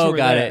 My friends who Oh, were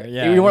got there. it.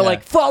 Yeah, you weren't yeah.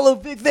 like follow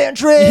Vic Van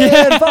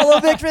Trin, follow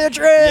Vic Van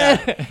Trin.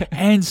 Yeah.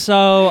 And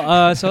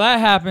so so that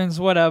happens,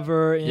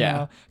 whatever. You Yeah.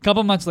 know. A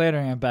couple months later,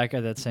 I'm back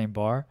at that same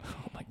bar.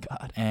 Oh my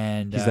god.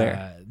 And He's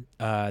there.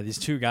 These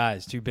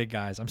two big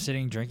guys. I'm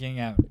sitting drinking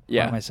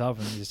by myself,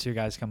 and these two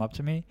guys come up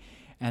to me,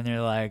 and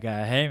they're like,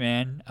 "Hey,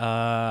 man,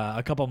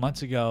 a couple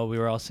months ago, we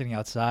were all sitting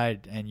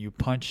outside, and you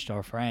punched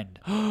our friend."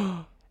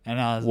 And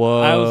I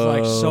was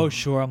like so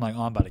sure. I'm like,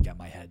 oh, I'm about to get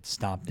my head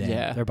stomped in.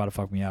 Yeah. They're about to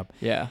fuck me up.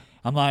 Yeah.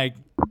 I'm like,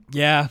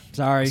 yeah,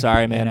 sorry,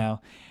 Sorry, man. You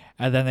know.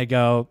 And then they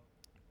go,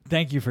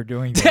 thank you for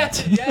doing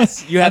that.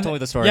 Yes, you have told me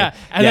the story. Yeah,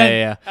 and yeah, then,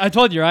 yeah. I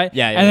told you, right?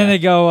 Yeah, yeah, And then yeah. they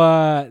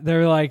go,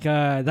 they're like,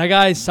 that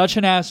guy's such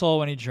an asshole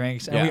when he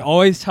drinks, and we Yeah.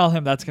 always tell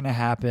him that's gonna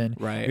happen.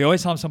 Right. We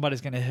always tell him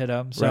somebody's gonna hit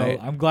him. So Right.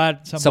 I'm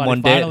glad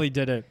Someone did. finally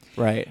did it.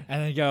 Right.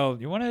 And they go,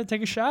 you want to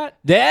take a shot?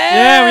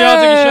 Yeah, we all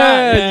took a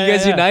shot. Yeah, you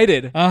guys yeah.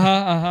 united.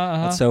 Uh-huh.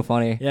 That's so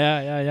funny.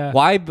 Yeah.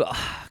 Why? God,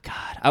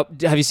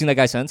 have you seen that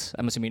guy since?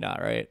 I'm assuming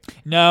not, right?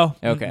 No.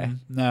 Okay.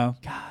 No.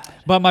 God,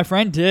 But my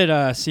friend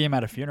did see him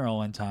at a funeral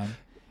one time.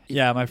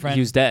 Yeah, my friend. he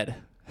was dead.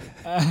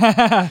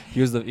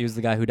 He was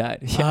the guy who died.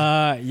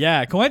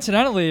 Yeah.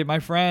 Coincidentally, my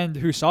friend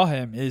who saw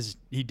him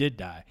he did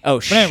die. Oh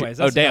But shit. anyways,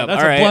 that's, damn. that's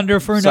All a right. blunder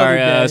for another Sorry,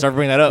 day. sorry for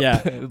bringing that up.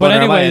 Yeah. Blunder But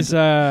on my anyways,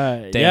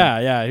 end.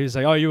 yeah. He was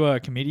like, "Oh, you a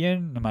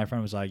comedian?" And my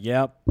friend was like,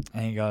 "Yep."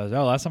 And he goes,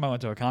 "Oh, last time I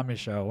went to a comedy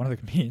show, one of the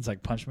comedians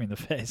like punched me in the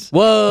face."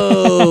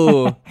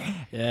 Whoa.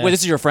 Yeah. Wait,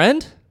 this is your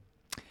friend?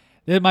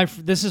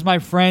 This is my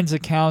friend's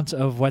account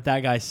of what that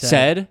guy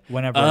Said?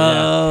 whenever.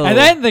 Oh. Yeah. And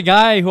then the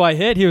guy who I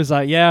hit, he was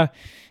like, "Yeah,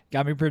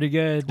 got me pretty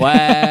good." Wow.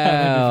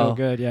 Made me feel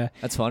good. Yeah.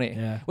 That's funny.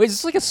 Yeah. Wait, is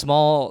this like a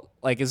small,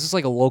 is this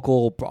like a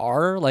local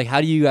bar? Like,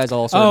 how do you guys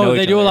all sort of know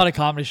They each do a other? lot of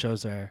comedy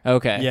shows there.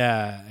 Okay.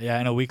 Yeah,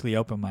 and a weekly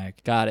open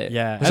mic. Got it.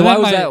 Yeah. So And why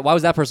then was my- that? Why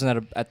was that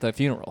person at the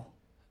funeral?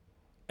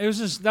 It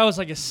was that was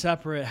like a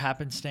separate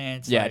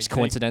happenstance. Yeah, like, just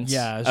coincidence?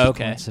 Yeah, it was just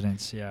Okay.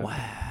 coincidence. Yeah.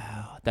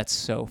 Wow, that's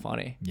so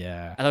funny.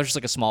 Yeah. I thought it was just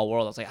like a small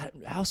world. I was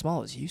like, how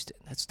small is Houston?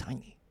 That's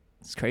tiny.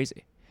 It's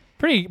crazy.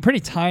 Pretty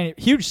tiny,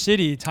 huge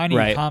city, tiny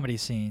Right. comedy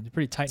scene.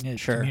 Pretty tight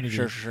knit community.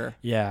 Sure.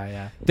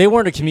 Yeah. They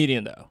weren't a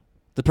comedian though.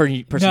 The person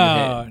you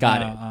No, hit. Got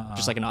no, it.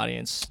 Just like an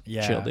audience.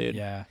 Yeah. Chill, dude.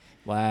 Yeah.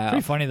 Wow.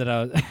 Pretty funny that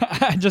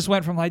I just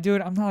went from like, dude,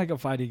 I'm not like a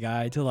fighty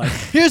guy to like,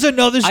 here's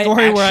another I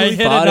story where I actually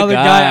hit fought a another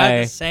guy guy.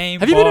 at the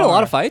same. Have you been in a bar.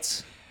 lot of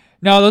fights?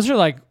 No, those are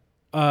like,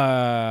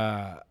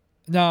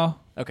 no.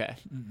 Okay.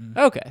 Mm-mm.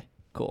 Okay.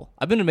 Cool.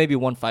 I've been to maybe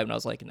one fight when I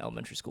was like in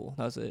elementary school.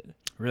 That was it.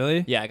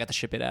 Really? Yeah, I got the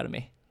shit bit out of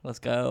me. Let's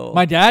go.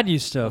 My dad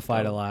used to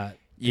fight a lot.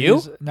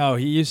 You?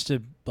 He used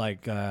to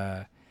like.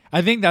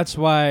 I think that's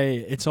why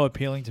it's so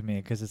appealing to me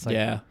because it's like,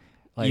 Yeah.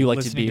 like You like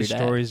to listening be to your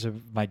dad. stories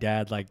of my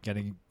dad like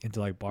getting into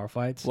like bar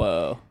fights.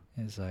 Whoa.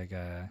 It's like,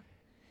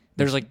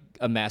 There's like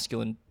a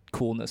masculine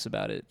coolness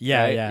about it.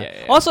 yeah, right?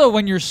 yeah. Also,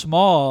 when you're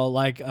small,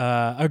 like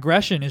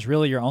aggression is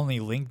really your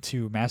only link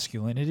to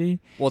masculinity.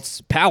 Well,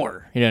 it's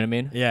power. You know what I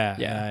mean?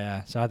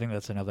 Yeah. So I think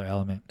that's another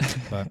element.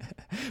 But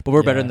But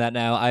we're better Yeah. than that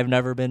now. I've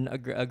never been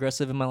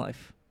aggressive in my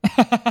life.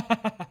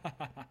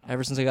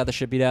 Ever since I got the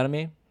shit beat out of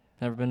me,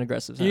 never been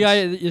aggressive. you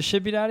since. got your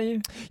shit beat out of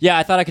you. Yeah,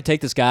 I thought I could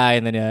take this guy,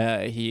 and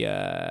then he.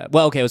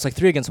 Well, okay, it was like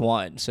 3 against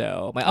 1,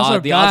 so the odds were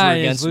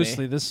against me.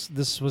 loosely.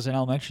 This was in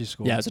elementary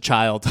school. Yeah, as a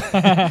child.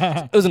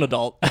 It was an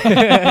adult. It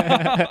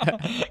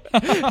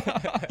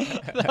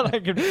That I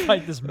could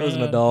fight this man. was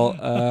an adult.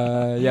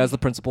 Yeah, it was the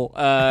principal.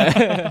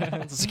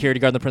 The security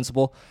guard and the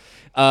principal.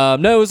 No,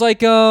 it was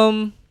like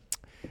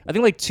I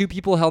think like 2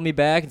 people held me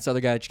back, and this other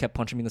guy just kept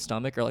punching me in the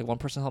stomach, or like 1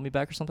 person held me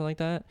back, or something like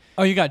that.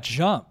 Oh, you got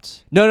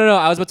jumped. No.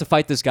 I was about to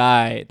fight this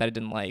guy that I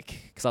didn't like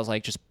because I was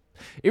like,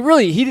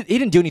 he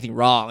didn't do anything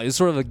wrong. It was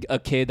sort of a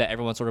kid that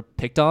everyone sort of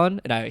picked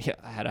on, and I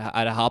had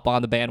to hop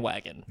on the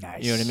bandwagon.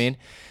 Nice. You know what I mean?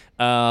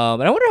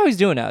 And I wonder how he's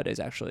doing nowadays,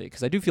 actually,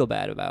 because I do feel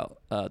bad about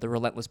the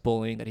relentless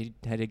bullying that he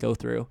had to go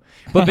through.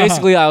 But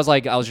basically, I was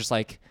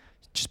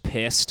just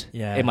pissed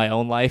Yeah. in my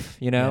own life,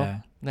 you know? Yeah.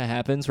 That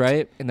happens,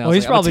 right? And then I Well, was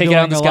he's like, I'm gonna probably take it doing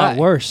out on this a lot guy.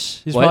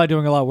 worse. He's What? probably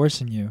doing a lot worse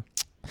than you.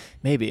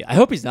 Maybe. I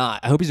hope he's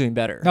not. I hope he's doing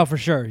better. No, for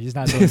sure. He's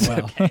not doing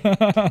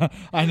well.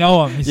 I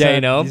know him. He Yeah, said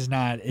you know him? He's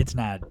not. It's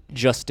not.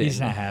 Justin. He's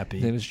not happy.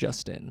 His name is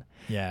Justin.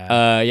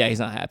 Yeah. Yeah, he's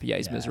not happy. Yeah,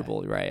 he's Yeah.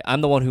 miserable. Right.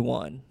 I'm the one who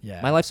won.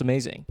 Yeah. My life's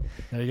amazing.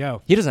 There you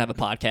go. He doesn't have a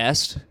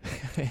podcast.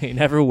 He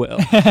never will.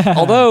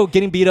 Although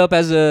getting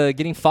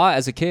fought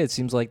as a kid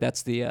seems like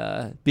that's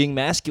the being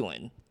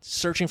masculine.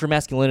 Searching for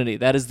masculinity.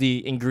 That is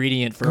the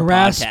ingredient for a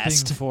Grasping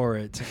podcast. for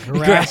it.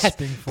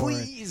 Grasping for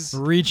Please. it.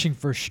 Reaching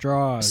for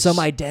straws. Some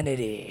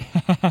identity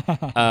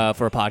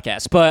for a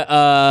podcast. But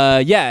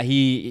yeah,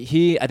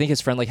 he I think his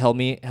friend like held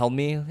me,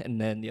 and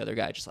then the other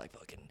guy just like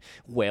fucking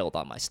wailed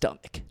on my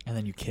stomach, And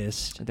then you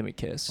kissed. and then we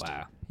kissed.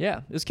 Wow. Yeah,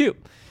 it was cute.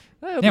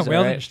 I hope Yeah, he's wailed in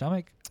alright. your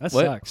stomach. That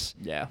What? sucks.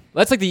 Yeah,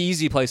 that's like the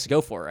easy place to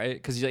go for, right?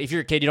 Because if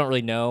you're a kid, you don't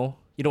really know.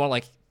 You don't want to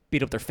like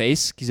beat up their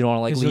face because you don't want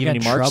to like 'Cause leave you'll any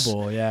get in marks.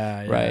 trouble.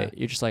 Yeah. Right.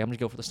 You're just like, I'm gonna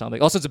go for the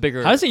stomach. Also, it's a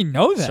bigger How does he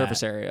know that?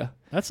 surface area.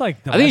 That's like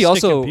I think he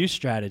domestic also- abuse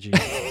strategy.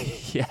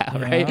 Yeah. You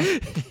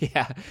Right.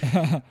 Yeah.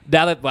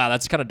 Now that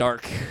that's kind of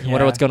dark. I wonder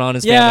Yeah. what's going on in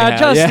his Yeah, family.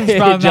 now. Justin's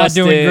probably not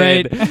doing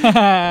great. Justin. I'm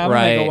gonna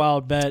Right. make a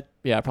wild bet.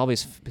 Yeah, probably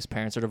his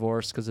parents are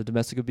divorced because of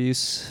domestic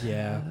abuse.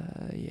 Yeah.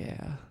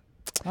 Yeah.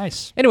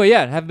 Nice. Anyway,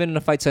 yeah, haven't been in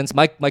a fight since.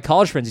 My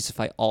college friends used to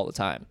fight all the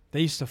time.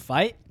 They used to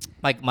fight.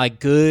 My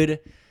good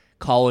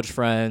college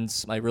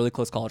friends, my really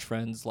close college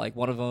friends, like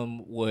one of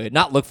them would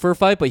not look for a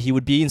fight, but he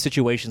would be in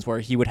situations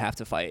where he would have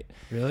to fight.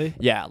 Really?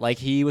 Yeah, like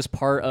he was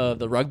part of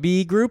the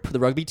rugby group, the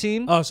rugby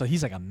team. Oh, so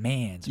he's like a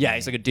man's Yeah, man.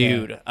 he's like a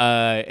dude.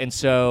 And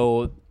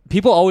so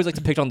people always like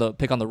to pick on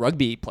the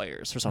rugby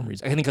players for some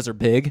reason. I think because they're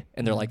big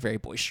and they're like very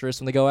boisterous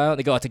when they go out.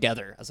 They go out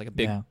together as like a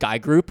big Yeah. guy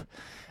group.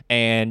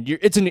 and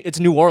it's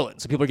New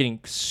Orleans, so people are getting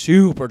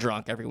super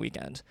drunk every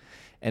weekend,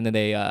 and then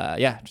they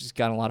just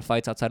got in a lot of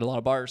fights outside a lot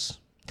of bars.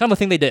 Kind of a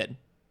thing they did.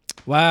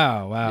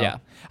 Wow. Yeah.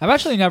 I've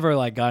actually never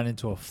like gotten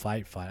into a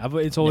fight.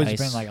 It's always Nice.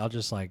 been like I'll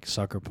just like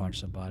sucker punch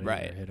somebody or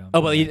hit them.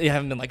 Oh, but you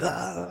haven't been like,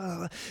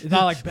 "Ah." It's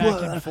not like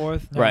back and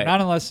forth. No, Right.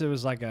 Not unless it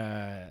was like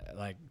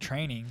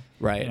training.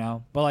 Right. You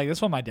know. But like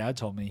that's what my dad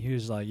told me. He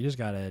was like, you just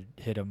gotta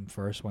hit them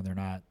first when they're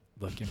not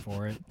looking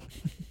for it.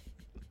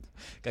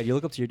 God, you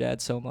look up to your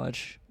dad so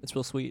much. It's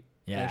real sweet.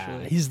 Yeah.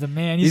 Actually. He's the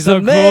man. He's so the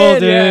cool, man,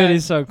 dude. yeah.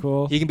 He's so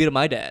cool. He can beat up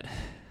my dad.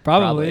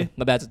 Probably.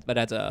 My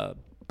dad's a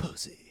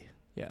pussy.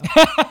 Yeah.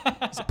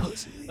 He's a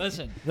pussy.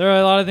 Listen, there are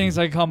a lot of things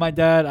I can call my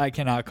dad. I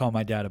cannot call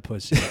my dad a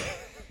pussy.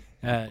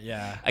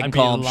 Yeah. I can I'd be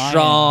call him lying.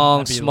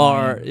 strong, I'd be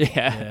smart. lying.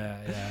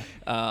 Yeah.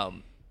 Yeah.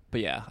 But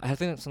yeah, I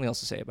think something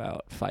else to say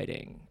about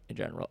fighting in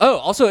general. Oh,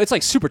 also, it's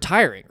like super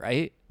tiring,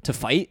 right? To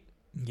fight.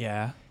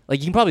 Yeah. Like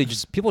you can probably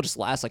people just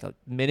last like a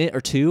minute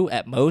or two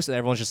at most, and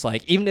everyone's just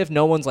like, even if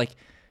no one's like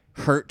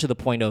hurt to the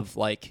point of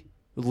like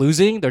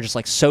losing, they're just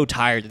like so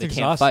tired that they can't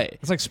Exhausting. fight.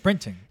 It's like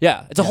sprinting.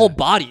 Yeah, it's a whole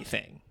body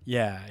thing.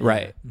 Yeah.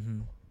 Right. Mm-hmm.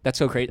 That's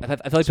so crazy. I feel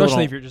like people Especially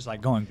don't- if you're just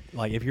like going,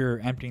 like if you're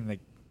emptying the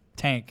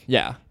tank.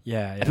 Yeah.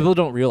 Yeah. And people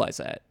don't realize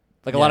that.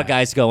 Like a lot of Yeah.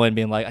 guys go in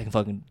being like, I can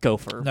fucking go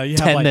for No, you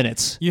 10 have like,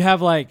 minutes. You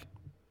have like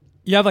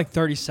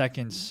 30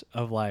 seconds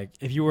of like,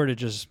 if you were to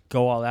just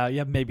go all out, you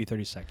have maybe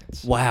 30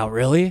 seconds. Wow,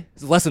 really?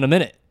 It's less than a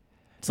minute.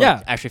 It's Yeah.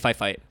 like actually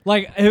fight.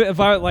 Like if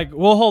I like,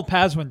 we'll hold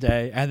pads one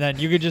day and then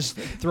you could just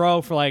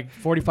throw for like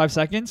 45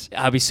 seconds.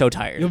 I'd be so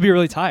tired. You'll be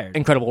really tired.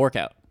 Incredible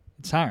workout.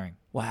 It's tiring.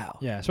 Wow.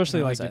 Yeah. Especially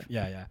How like, is that?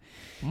 yeah.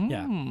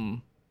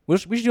 We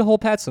should do a whole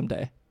pad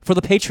someday for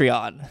the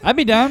Patreon. I'd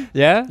be down.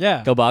 Yeah?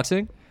 Yeah. Go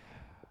boxing?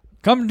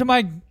 Come to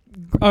my.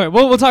 Okay,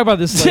 we'll talk about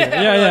this later.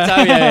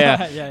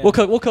 Yeah. Yeah. We'll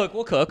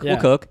cook.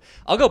 Yeah.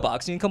 I'll go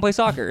boxing and come play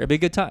soccer. It'd be a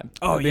good time.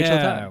 Oh It'd be a chill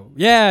time.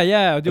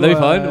 yeah. We'll do That'd be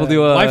fun. We'll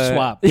do a life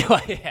swap.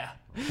 yeah.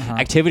 Uh-huh.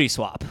 Activity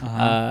swap.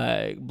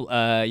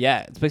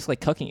 Yeah, it's basically like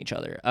cucking each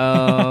other.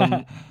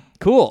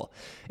 Cool.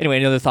 Anyway,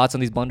 any other thoughts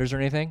on these blunders or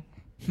anything?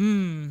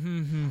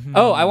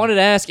 Oh, I wanted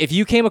to ask, if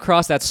you came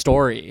across that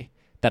story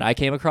that I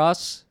came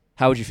across,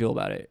 how would you feel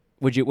about it?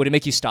 Would it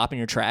make you stop in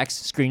your tracks,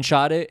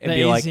 screenshot it, and The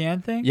be like,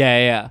 AZN thing?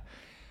 yeah.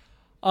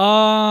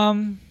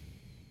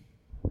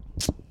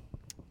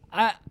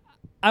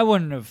 I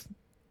wouldn't have.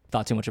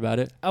 Thought too much about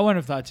it? I wouldn't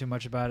have thought too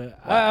much about it.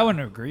 Wow. I wouldn't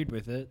have agreed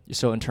with it. You're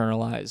so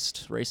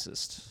internalized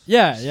racist.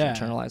 Yeah.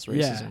 Internalized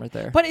racism right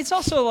there. But it's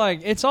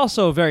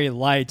also very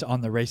light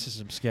on the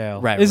racism scale.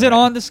 Right, Is right, it right.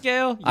 on the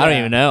scale? I don't Yeah.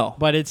 even know.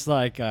 But it's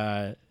like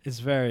it's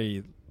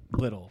very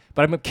little.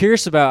 But I'm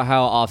curious about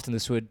how often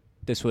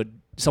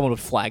someone would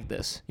flag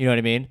this. You know what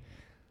I mean?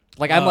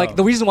 Like I'm like, Oh.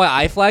 the reason why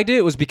I flagged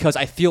it was because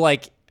I feel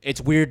like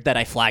it's weird that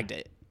I flagged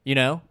it. You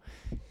know?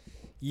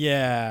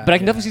 Yeah. But I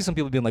can definitely see some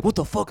people being like, "What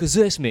the fuck does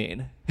this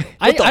mean?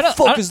 I What the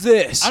fuck is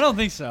this?" I don't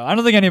think so. I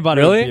don't think anybody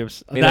Really? would be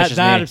Maybe that's just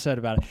that me. upset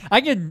about it.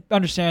 I can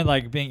understand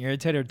like being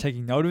irritated or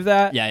taking note of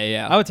that.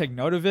 Yeah. I would take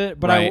note of it,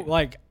 but Right. I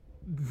like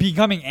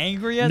becoming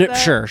angry at No, that.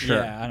 sure.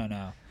 Yeah, I don't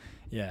know.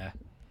 Yeah.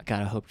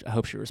 God, I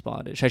hope she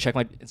responded. Should I check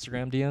my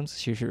Instagram DMs?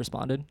 See if she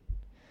responded.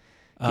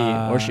 He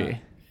or she.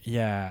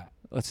 Yeah.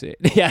 Let's see.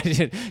 Yeah,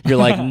 you're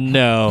like,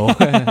 no,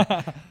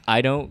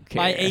 I don't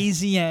care. My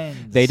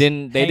AZNs. They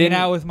didn't. Hanging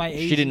out with my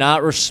She did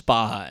not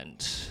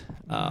respond.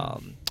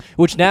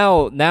 Which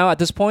now at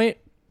this point,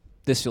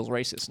 this feels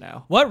racist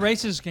now. What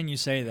races can you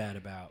say that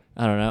about?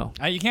 I don't know.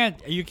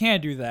 You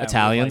can't do that.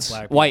 Italians, with,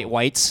 like, black people.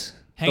 whites,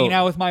 Hanging Oh.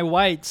 out with my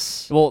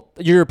whites. Well,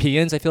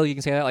 Europeans, I feel like you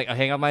can say that. Like, I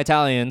hang out with my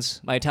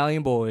Italians, my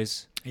Italian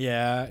boys,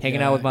 Yeah.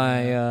 hanging out with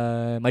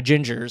my my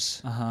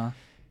gingers. Uh-huh.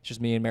 It's just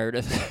me and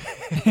Meredith.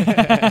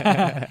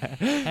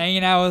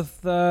 Hanging out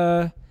with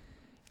the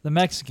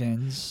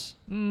Mexicans.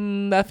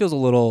 That feels a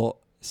little.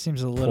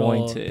 Seems a little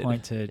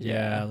Pointed.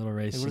 Yeah, a little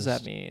racist. What does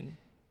that mean?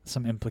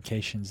 Some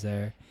implications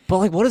there. But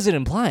like, what is it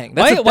implying?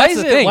 Why That's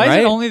is the thing, why right?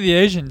 is it only the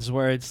Asians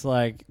where it's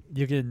like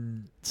you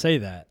can say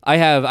that? I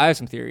have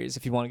some theories.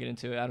 If you want to get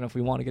into it, I don't know if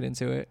we want to get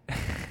into it.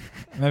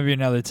 Maybe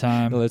another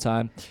time. Another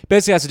time.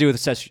 Basically, has to do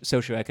with the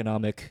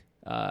socioeconomic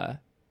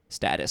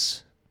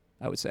status.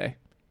 I would say,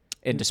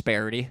 and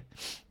disparity.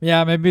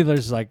 Yeah, maybe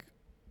there's like.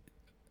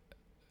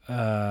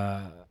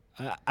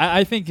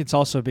 I think it's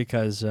also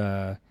because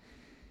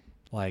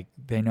like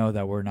they know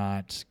that we're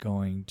not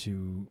going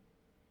to,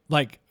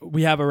 like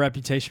we have a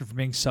reputation for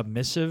being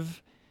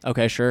submissive.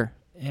 Okay, sure.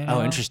 You know?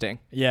 Oh, interesting.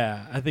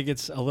 Yeah, I think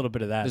it's a little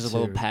bit of that. There's a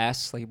little too.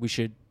 pass. Like we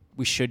should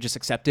just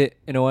accept it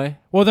in a way.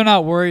 Well, they're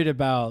not worried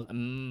about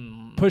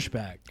Mm,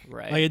 pushback.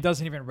 right. Like it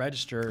doesn't even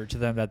register to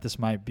them that this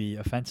might be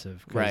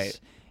offensive. 'Cause, Right.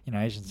 You know,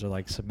 Asians are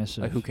like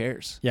submissive. Like who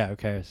cares? Yeah, who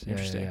cares? Yeah,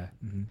 Interesting. Yeah.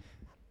 Mm-hmm.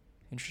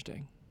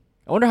 Interesting.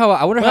 I wonder how.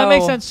 Well, that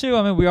makes sense too.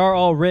 I mean, we are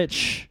all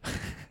rich.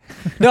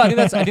 No, I think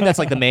that's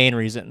like the main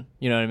reason.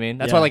 You know what I mean?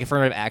 That's why Yeah. like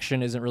affirmative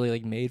action isn't really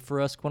like made for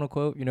us, quote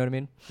unquote. You know what I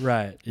mean?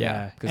 Right. Yeah,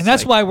 Yeah. 'cause And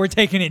that's like- why we're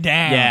taking it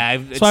down. Yeah,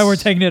 That's why we're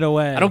taking it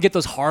away. I don't get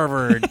those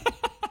Harvard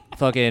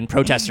fucking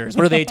protesters.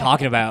 What are they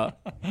talking about?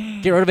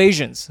 Get rid of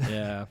Asians.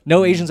 Yeah.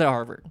 No Asians at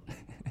Harvard.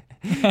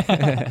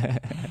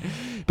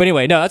 But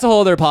anyway, no, that's a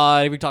whole other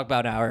pod. We talk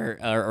about an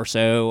hour or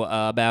so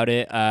about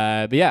it.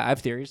 But yeah, I have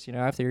theories. I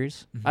have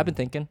theories. I've been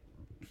thinking.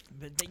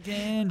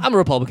 I'm a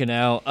Republican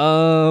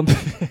now.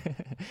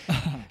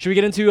 Should we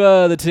get into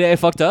the Today I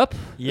Fucked Up?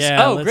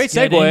 Yeah. Oh, let's great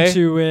get segue.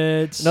 into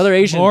it. Another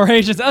Asian. More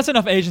Asians. That's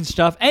enough Asian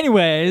stuff.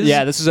 Anyways.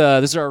 Yeah, this is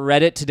our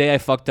Reddit Today I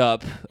Fucked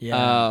Up.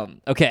 Yeah.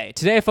 Okay,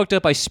 today I fucked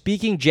up by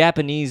speaking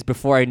Japanese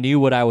before I knew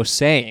what I was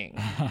saying,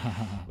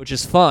 which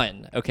is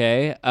fun.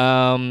 Okay.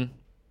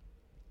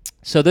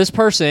 So this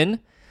person,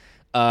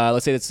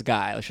 let's say it's a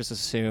guy. Let's just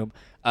assume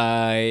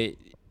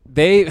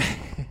they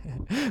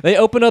they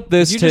open up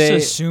this You today.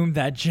 just assume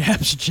that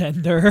Jap's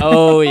gender.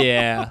 Oh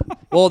yeah.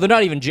 Well, they're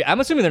not even. I'm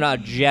assuming they're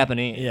not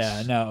Japanese.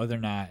 Yeah, no, they're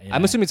not. Yeah.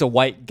 I'm assuming it's a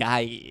white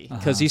guy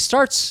because he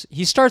starts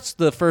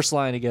the first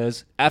line. He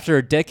goes, "After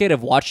a decade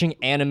of watching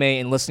anime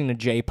and listening to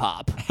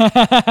J-pop."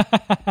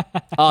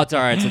 Oh, it's all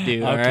right. It's a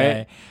dude. All Okay.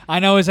 right. I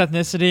know his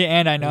ethnicity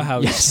and I know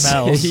how he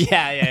smells.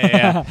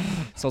 yeah.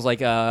 Smells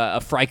like a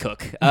fry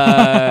cook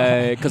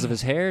because of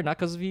his hair, not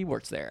because he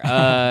works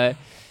there.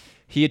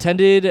 He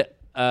attended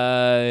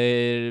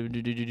a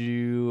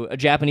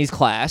Japanese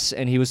class,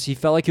 and he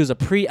felt like he was a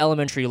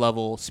pre-elementary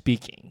level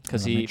speaking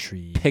because he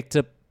picked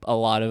up a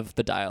lot of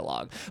the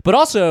dialogue. But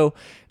also,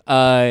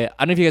 I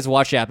don't know if you guys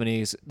watch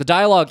Japanese. The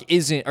dialogue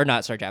isn't, or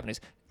not, sorry,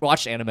 Japanese.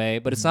 Watch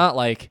anime, but it's not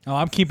like. Oh,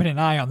 I'm keeping an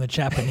eye on the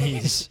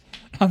Japanese.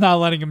 I'm not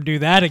letting him do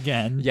that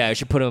again. Yeah, you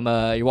should put them.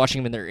 You're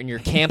watching them in your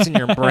camps in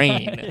your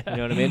brain. You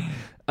know what I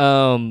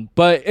mean?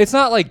 But it's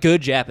not like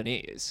good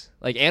Japanese.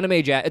 Like anime,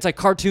 it's like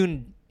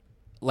cartoon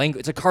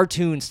language. It's a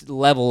cartoon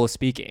level of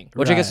speaking,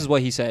 which I guess is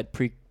what he said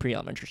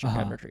pre-elementary,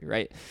 elementary,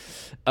 right?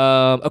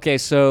 Okay,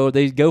 so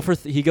they go for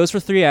he goes for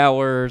 3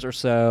 hours or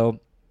so,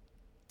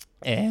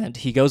 and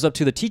he goes up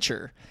to the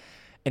teacher,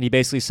 and he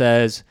basically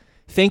says,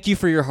 "Thank you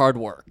for your hard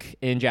work"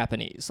 in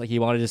Japanese. Like he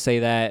wanted to say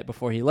that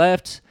before he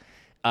left.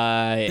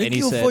 Thank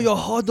you for your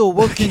hard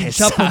work in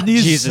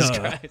Japanese. Jesus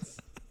Christ.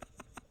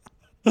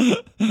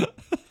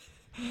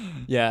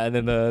 Yeah, and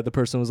then the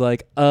person was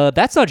like,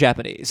 "That's not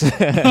Japanese.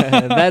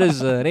 That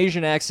is an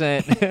Asian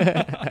accent."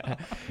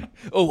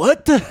 Oh,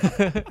 what?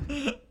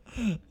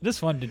 This is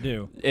fun to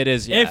do. It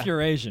is, yeah. If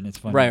you're Asian, it's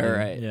fun. Right, to do.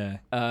 right.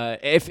 Yeah.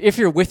 If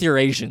you're with your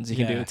Asians, you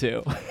can do it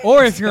too.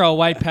 Or if you're a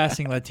white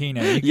passing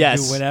Latino, you can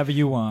do whatever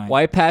you want.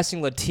 White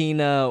passing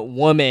Latina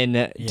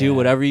woman, do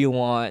whatever you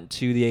want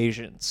to the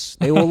Asians.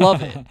 They will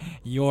love it.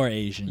 Your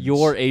Asians.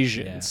 Your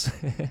Asians.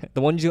 Yeah.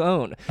 The ones you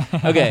own.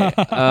 Okay.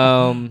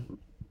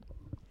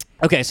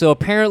 Okay, so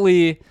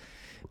apparently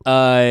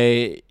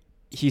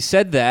he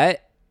said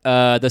that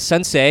the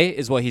sensei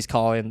is what he's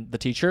calling the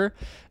teacher.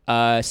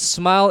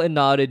 Smiled and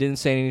nodded, didn't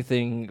say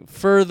anything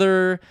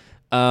further.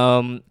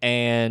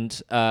 And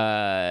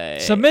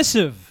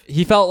submissive.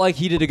 He felt like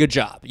he did a good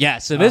job. Yeah,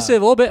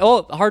 submissive, a little bit.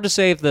 Oh, hard to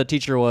say if the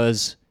teacher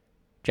was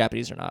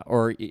Japanese or not,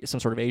 or some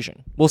sort of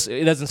Asian.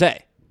 It doesn't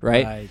say,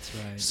 right? Right.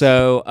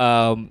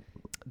 So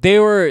they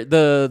were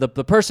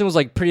the person was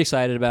like pretty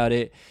excited about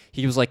it.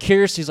 He was like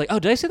curious. He's like, "Oh,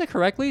 did I say that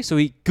correctly?" So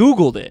he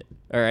Googled it.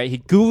 All right, he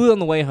Googled it on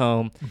the way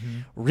home,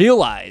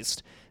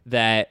 realized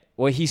that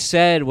what he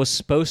said was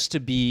supposed to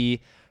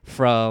be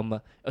from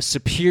a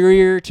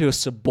superior to a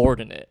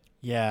subordinate.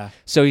 Yeah.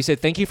 So he said,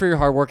 "Thank you for your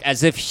hard work,"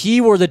 as if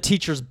he were the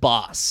teacher's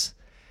boss.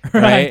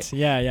 Right. Right?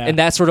 Yeah. And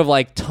that sort of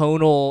like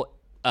tonal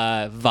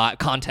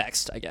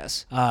context, I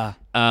guess.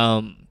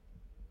 And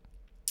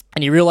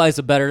he realized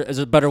there's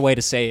a better way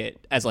to say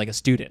it as like a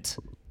student,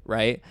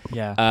 right?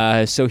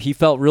 Yeah. So he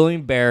felt really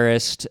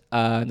embarrassed.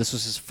 This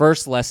was his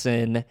first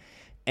lesson,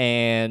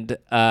 and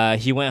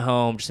he went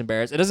home just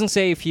embarrassed. It doesn't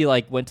say if he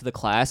like went to the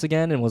class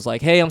again and was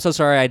like, "Hey, I'm so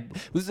sorry."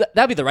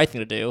 That'd be the right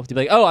thing to do. To be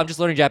like, "Oh, I'm just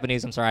learning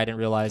Japanese. I'm sorry, I didn't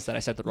realize that I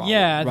said the wrong."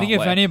 Yeah, I think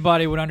if way.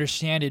 anybody would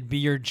understand, it'd be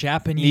your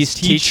Japanese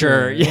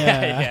teacher.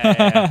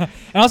 Yeah.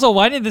 And also,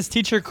 why didn't this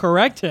teacher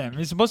correct him?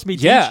 He's supposed to be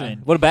Yeah,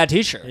 teaching. what a bad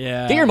teacher.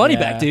 Yeah, get your money yeah.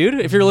 back, dude.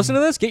 If you're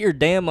listening to this, get your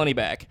damn money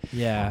back.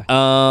 Yeah.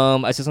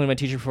 I said something to my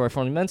teacher before I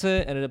formally meant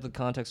it. Ended up the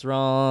context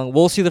wrong.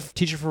 We'll see the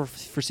teacher for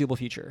foreseeable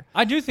future.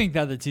 I do think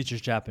that the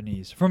teacher's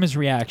Japanese from his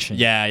reaction.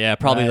 Yeah,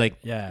 probably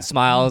Right,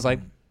 smiles like,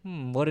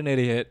 what an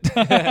idiot.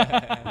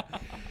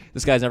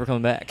 This guy's never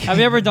coming back. Have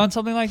you ever done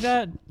something like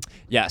that?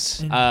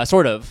 Yes,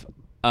 sort of.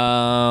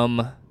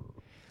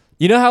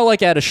 You know how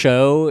like at a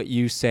show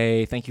you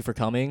say thank you for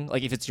coming,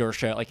 like if it's your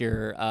show, like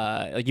you're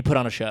like you put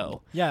on a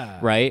show, Yeah.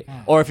 right?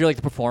 Yeah. Or if you're like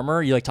the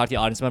performer, you like talk to the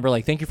audience member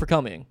like thank you for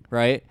coming,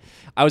 right?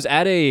 I was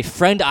at a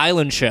Friend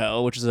Island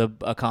show, which is a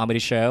comedy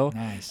show.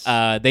 Nice.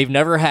 They've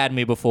never had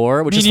me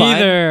before, which Me is fine.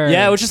 neither.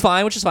 Yeah, which is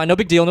fine. No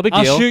big deal.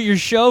 I'll shoot your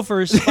show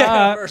for a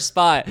spot. For a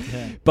spot.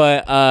 Yeah.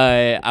 But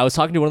I was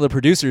talking to one of the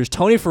producers,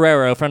 Tony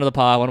Ferrero, friend of the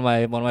pod, one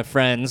of my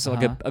friends.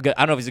 Like a good,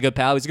 I don't know if he's a good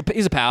pal.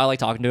 He's a pal. I like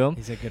talking to him.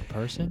 He's a good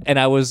person. And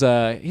I was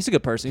he's a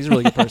good person. He's a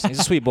really good person. He's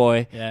a sweet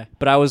boy. Yeah.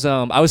 But I was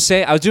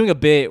doing a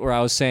bit where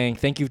I was saying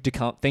thank you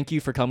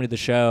for coming to the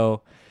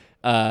show.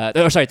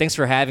 Thanks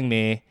for having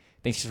me.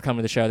 thanks for coming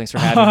to the show. Thanks for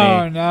having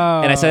Oh me.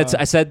 no! And I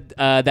said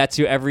that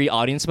to every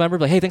audience member,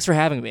 like, hey, thanks for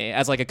having me,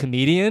 as like a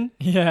comedian,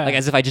 yeah, like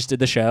as if I just did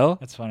the show.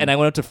 That's funny. And I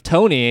went up to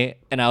Tony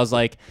and I was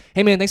like,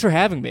 hey man, thanks for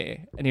having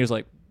me. And he was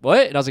like,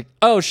 what? And I was like,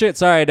 oh shit,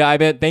 sorry, I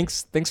meant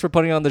thanks for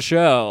putting on the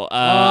show.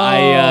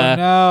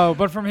 No,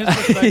 but from his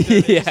perspective,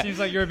 it Yeah. just seems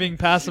like you're being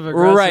passive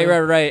aggressive.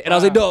 Right. And I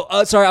was like, no,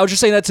 sorry, I was just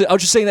saying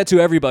that to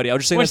everybody. I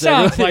was just saying Which that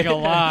to sounds like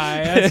everybody. a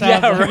lie. That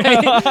sounds Yeah,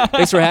 like- right.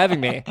 Thanks for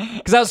having me.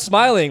 Because I was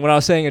smiling when I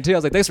was saying it too. I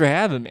was like, thanks for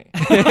having me.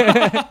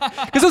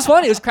 Because it was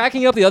funny. It was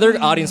cracking up the other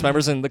audience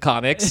members in the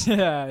comics.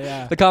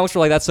 yeah. The comics were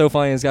like, that's so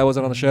funny. This guy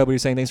wasn't on the show, but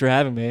he's saying thanks for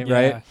having me, Yeah.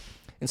 right?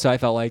 And so I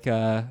felt like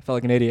an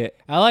idiot.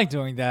 I like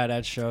doing that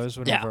at shows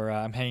whenever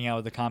I'm hanging out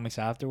with the comics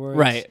afterwards.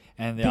 Right.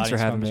 And the Thanks for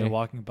audience having members me. are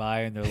walking by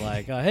and they're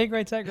like, hey,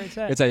 great set. It's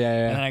And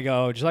then I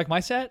go, "Did you like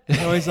my set?" And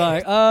they're always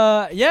like,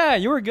 yeah,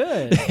 you were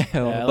good. Yeah, I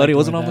like buddy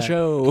wasn't doing on the that.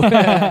 show.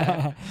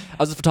 I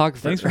was a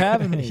photographer. Thanks for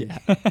having me.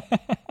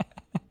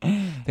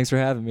 Thanks for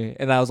having me.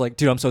 And I was like,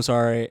 dude, I'm so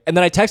sorry. And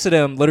then I texted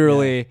him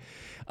literally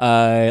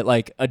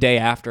like a day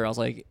after. I was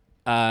like,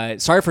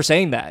 sorry for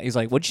saying that. He's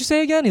like, what'd you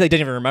say again? He like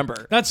didn't even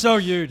remember. That's so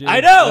you, dude.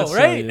 I know, That's so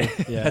right? you.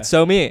 Yeah. That's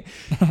so me.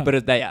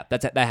 But that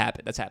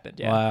happened. That's happened.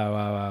 Yeah.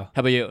 Wow. How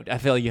about you? I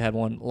feel like you had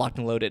one locked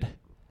and loaded.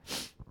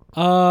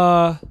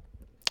 Norm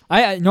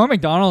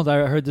Macdonald,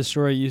 I heard the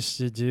story, used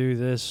to do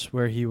this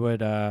where he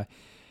would,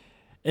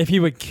 if he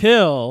would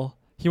kill,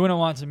 he wouldn't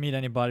want to meet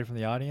anybody from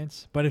the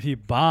audience. But if he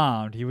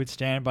bombed, he would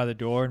stand by the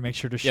door and make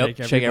sure to shake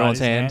everyone's everybody's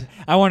hand.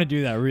 I want to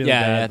do that really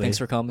badly. Yeah. Thanks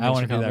for coming. I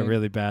want to do that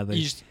really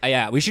badly.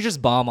 We should just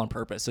bomb on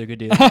purpose so we could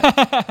do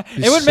that.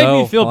 It would make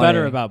me so feel better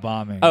funny. about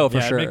bombing. Oh, for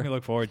yeah, sure. It'd make me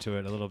look forward to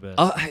it a little bit.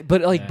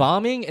 But like Yeah.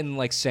 bombing and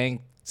like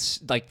saying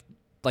like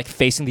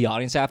facing the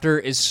audience after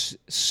is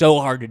so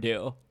hard to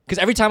do. Because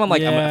every time I'm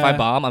like, if I Yeah.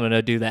 bomb, I'm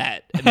gonna do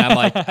that, and I'm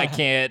like, I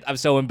can't. I'm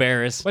so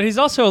embarrassed. But he's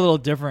also a little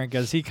different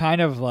because he kind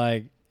of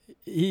like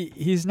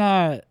he's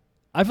not.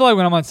 I feel like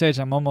when I'm on stage,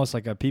 I'm almost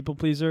like a people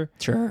pleaser.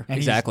 Sure, And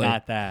exactly. he's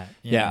not that.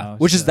 you Yeah, know,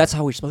 which is so- that's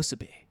how we're supposed to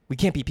be. We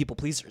can't be people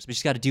pleasers. We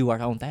just got to do our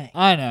own thing.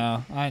 I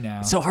know.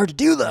 It's so hard to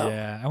do though.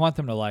 Yeah, I want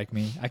them to like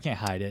me. I can't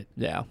hide it.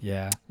 Yeah.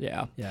 Yeah.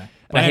 And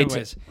But I hate to-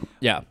 anyways,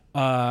 Yeah.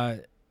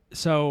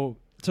 so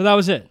that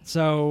was it.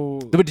 So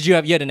But did you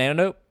had an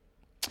antidote?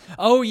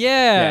 oh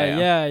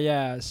Yeah.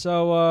 yeah.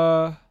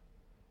 So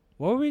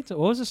what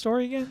was the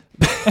story again?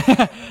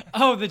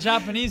 Oh, the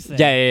Japanese thing.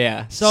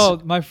 Yeah.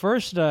 So my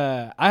first,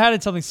 I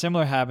had something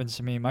similar happen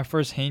to me. My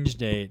first Hinge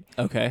date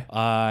Okay.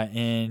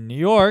 in New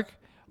York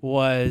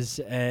was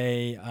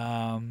a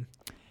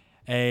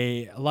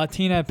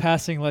Latina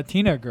passing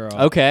Latina girl.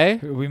 Okay.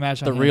 who we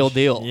matched The on real Hinge.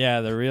 deal.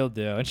 Yeah, the real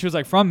deal. And she was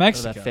like from Oh,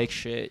 Mexico. that fake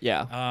shit.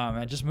 Yeah.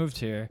 I just moved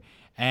here,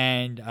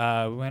 and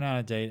we went on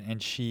a date,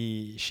 and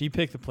she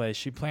picked the place.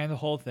 She planned the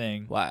whole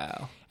thing,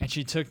 Wow. and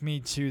she took me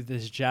to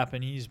this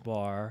Japanese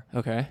bar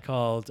Okay.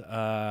 called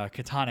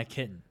Katana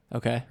Kitten.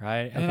 Okay.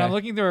 Right, and then Okay. I'm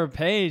looking through her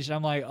page. And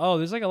I'm like, oh,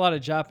 there's like a lot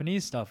of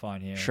Japanese stuff on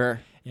here. Sure.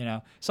 You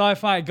know, so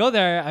I go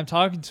there. I'm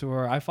talking to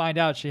her. I find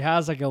out she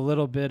has like a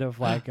little bit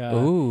of like a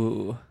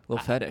Ooh,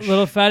 little fetish.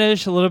 little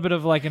fetish, a little bit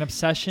of like an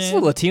obsession. Is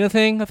this a Latina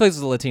thing? I feel like this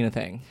is a Latina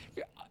thing.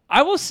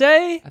 I will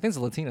say, I think it's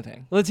a Latina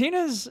thing.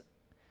 Latinas.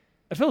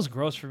 It feels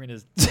gross for me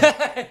to.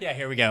 Yeah,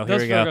 here we go.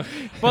 Does feel gross.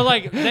 But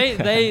like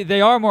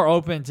they are more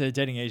open to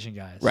dating Asian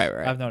guys. Right.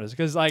 I've noticed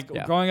because like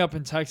Yeah. growing up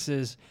in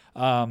Texas,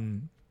 I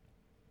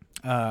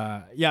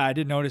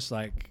did notice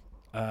like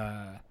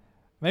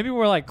maybe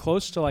we're like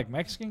close to like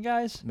Mexican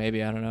guys.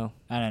 Maybe, I don't know.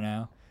 I don't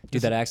know. Do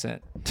that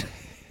accent.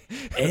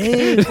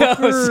 Hey,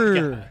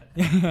 fucker.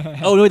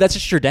 Oh, no, that's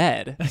just your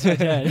dad.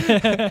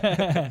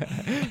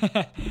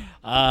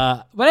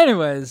 But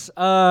anyways,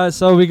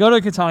 so we go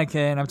to Katana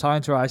Kitten. I'm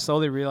talking to her. I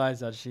slowly realize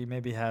that she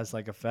maybe has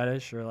like a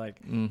fetish or like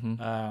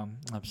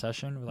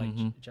obsession with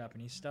like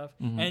Japanese stuff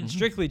and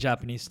strictly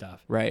Japanese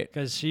stuff. Right.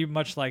 Because she,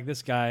 much like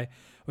this guy,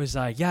 was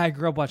like, yeah, I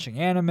grew up watching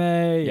anime.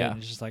 And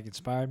it just like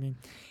inspired me.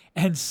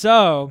 And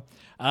so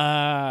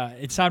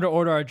it's time to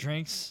order our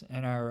drinks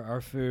and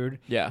our food.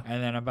 Yeah.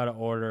 And then I'm about to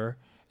order.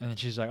 And then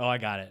she's like, oh, I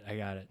got it.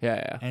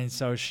 Yeah. And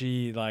so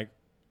she like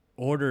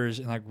orders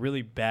in like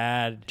really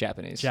bad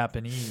Japanese.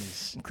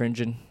 Japanese. I'm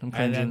cringing.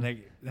 And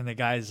then the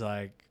guy's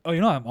like, oh, you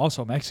know, I'm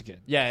also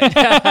Mexican. Yeah.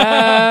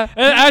 It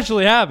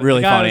actually happened.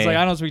 Really the guy funny. was like,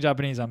 I don't speak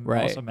Japanese. I'm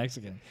Right. also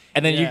Mexican.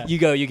 And then Yeah.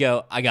 you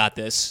go, I got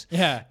this.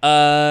 Yeah.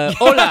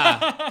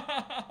 Hola.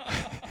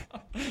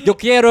 Yo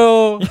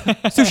quiero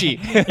sushi.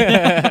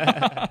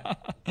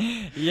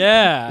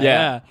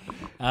 Yeah.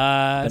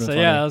 That'd So been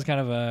yeah, funny. that was kind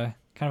of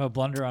a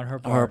blunder on her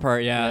part. Her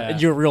part, yeah.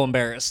 And you were real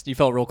embarrassed. You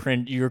felt real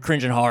cringe. You were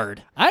cringing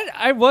hard.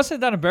 I wasn't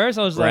that embarrassed.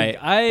 I was Right.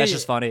 like, That's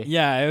just funny.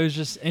 Yeah, it was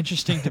just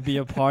interesting to be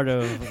a part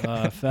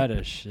of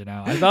fetish. You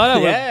know, I thought I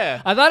would.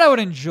 Yeah. I thought I would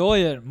enjoy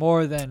it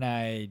more than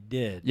I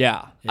did.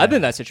 Yeah. Yeah. I've been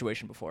in that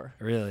situation before.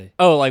 Really.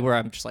 Oh, like where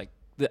I'm just like,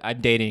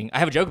 I'm dating. I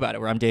have a joke about it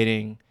where I'm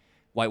dating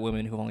white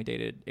women who've only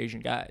dated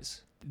Asian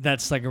guys.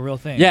 That's like a real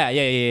thing.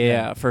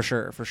 Yeah. For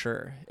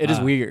sure. It is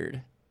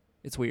weird.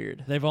 It's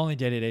weird. They've only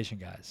dated Asian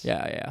guys.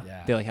 Yeah.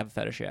 Yeah. They like have a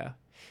fetish. Yeah.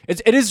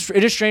 It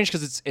is strange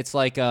because it's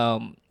like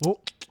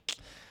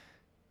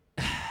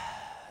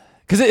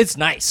because it's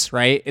nice,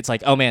 right? It's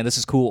like, oh man, this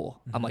is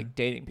cool. I'm like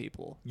dating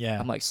people. Yeah.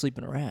 I'm like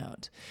sleeping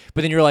around.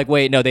 But then you're like,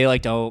 wait, no, they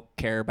like don't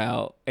care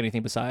about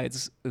anything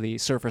besides the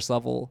surface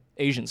level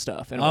Asian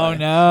stuff. In a Oh, way.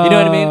 no. You know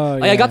what I mean?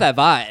 Like I Yeah. got that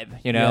vibe.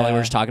 You know, like Yeah.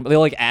 we're just talking. But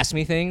they'll like ask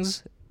me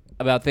things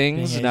about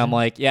things, Being and I'm Asian?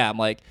 like, yeah. I'm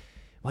like,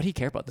 why do you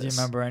care about Do this?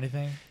 you remember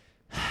anything?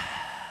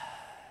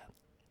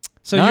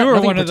 So Not- you were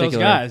nothing one of those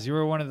particular. guys. You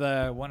were one of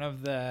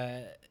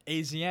the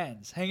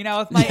Asians hanging out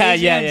with my Yeah,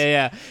 Asians.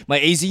 yeah. My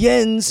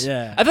Asians.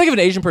 Yeah. I feel like if an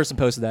Asian person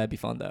posted that, it'd be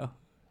fun though.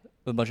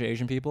 With a bunch of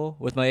Asian people,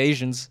 with my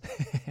Asians.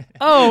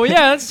 Oh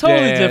yeah, that's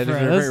totally Yeah,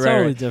 different. right, That's right,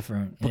 totally right.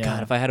 different. But yeah.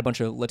 God, if I had a bunch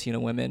of Latino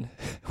women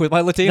with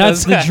my Latinos,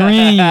 That's the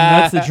dream.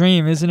 That's the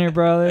dream, isn't it,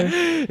 brother?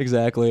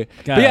 Exactly.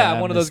 God, But yeah, I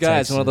I'm one of miss those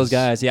guys. One of those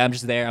Texas. guys. Yeah, I'm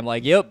just there. I'm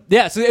like, yep.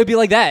 Yeah, so it'd be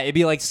like that. It'd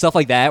be like stuff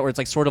like that where it's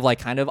like sort of like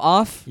kind of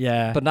off,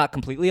 Yeah. but not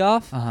completely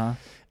off. Uh-huh.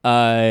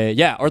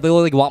 Yeah, or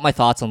they'll like want my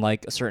thoughts on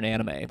like a certain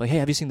anime. Like, hey,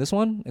 have you seen this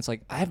one? It's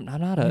like I'm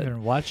not I don't a.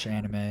 even watch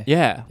anime.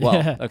 Yeah. Well.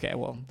 Yeah. Okay.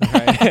 Well. All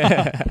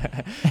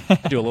right.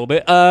 Do a little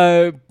bit.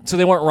 So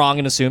they weren't wrong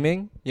in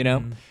assuming, you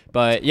know.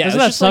 But yeah, Doesn't it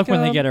was that just suck like,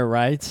 when they get it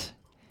right?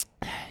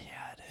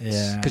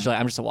 Yeah. Because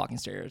I'm just a walking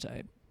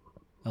stereotype.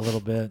 A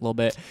little bit. A little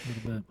bit. A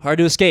little bit. Hard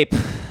to escape.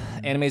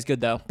 Anime's good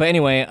though. But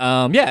anyway,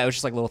 yeah, it was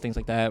just like little things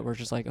like that. Where it's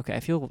just like, okay,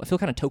 I feel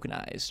kind of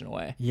tokenized in a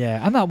way. Yeah,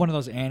 I'm not one of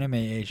those anime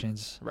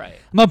Asians. Right.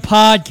 I'm a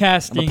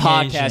podcasting I'm a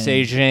podcast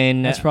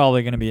Asian. That's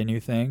probably going to be a new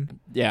thing.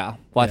 Yeah.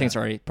 Well, I think Yeah. it's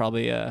already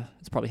probably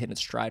hitting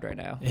its stride right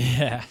now.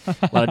 Yeah.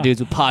 A lot of dudes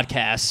with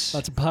podcasts.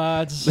 Lots of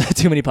pods.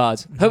 Too many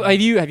pods. Have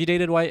you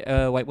dated white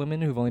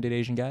women who've only dated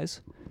Asian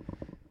guys?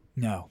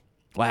 No.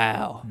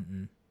 Wow.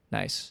 Mm-mm.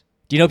 Nice.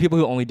 Do you know people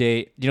who only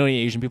date? Do you know any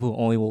Asian people who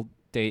only will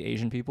date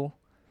Asian people?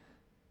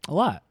 A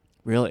lot.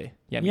 Really?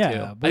 Yeah, me Yeah,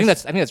 too. but I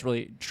think that's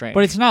really strange.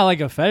 But it's not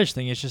like a fetish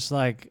thing. It's just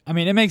like, I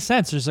mean, it makes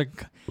sense.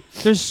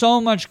 There's so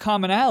much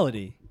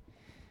commonality.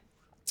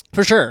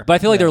 For sure, but I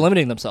feel like Yeah. they're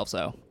limiting themselves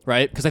though,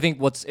 right? Because I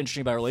think what's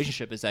interesting about a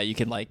relationship is that you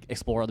can like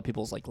explore other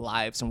people's like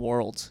lives and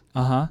worlds.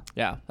 Uh-huh.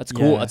 Yeah, that's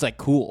cool. Yeah. That's like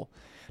cool.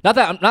 Not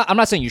that I'm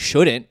not saying you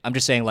shouldn't. I'm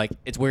just saying like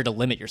it's weird to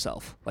limit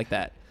yourself like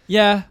that.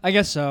 Yeah, I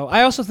guess so.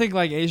 I also think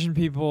like Asian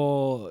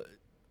people,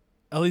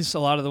 at least a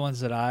lot of the ones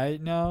that I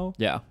know,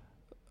 Yeah.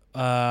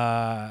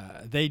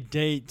 they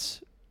date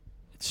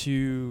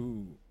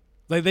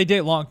they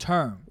date long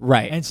term.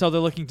 Right. And so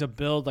they're looking to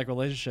build like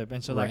relationship,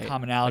 and so Right. that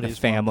commonality Like a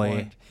is more family.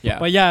 important. Yeah.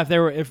 But yeah,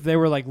 if they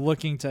were like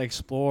looking to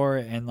explore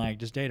and like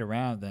just date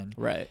around, then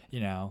Right.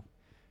 you know,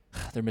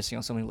 They're missing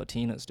on so many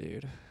Latinas,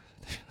 dude.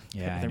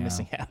 yeah, They're I know.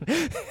 missing out.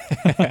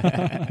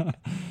 I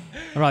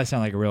probably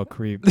sound like a real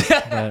creep,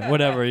 but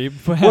whatever.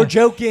 We're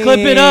joking. Clip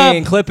it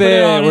up. Clip Put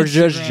it on it. We're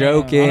just Instagram. I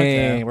don't joking.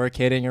 care. We're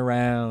kidding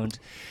around.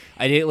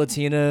 I date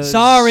Latinas.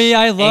 Sorry,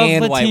 I love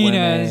and white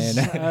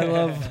Latinas. women. I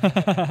love.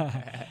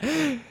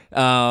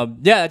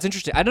 Yeah, it's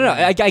interesting. I don't know.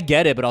 I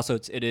get it, but also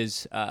it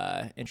is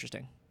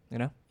interesting. You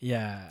know?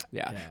 Yeah.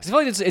 Yeah. 'Cause I feel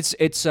like it's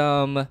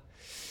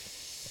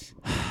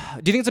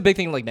Do you think it's a big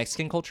thing in like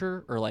Mexican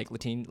culture or like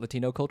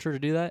Latino culture to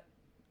do that?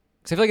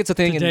 Because I feel like it's a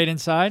thing To in date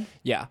inside.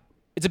 yeah,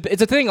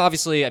 it's a thing.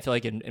 Obviously, I feel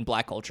like in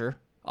Black culture,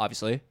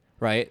 obviously,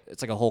 right?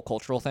 It's like a whole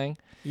cultural thing.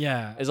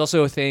 Yeah. It's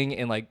also a thing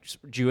in like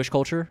Jewish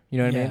culture. You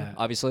know what I Yeah. mean?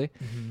 Obviously,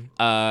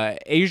 Mhm.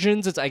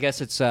 Asians. I guess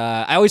it's.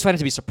 I always find it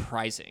to be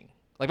surprising.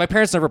 Like my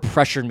parents never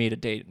pressured me to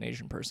date an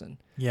Asian person.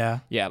 Yeah.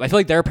 Yeah, but I feel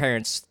like their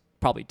parents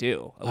probably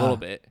do a little Ah.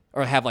 bit,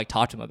 or have like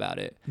taught them about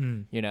it.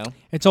 Mm. You know?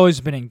 It's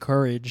always been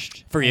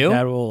encouraged. For My you?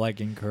 Dad will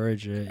like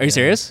encourage it. Are you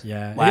serious?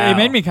 Yeah. Wow. It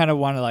made me kind of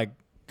want to like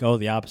go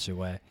the opposite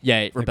way. Yeah,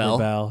 Like, rebel.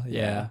 rebel.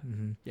 Yeah. Yeah.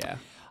 Mhm. Yeah,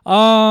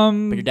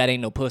 Um. but your dad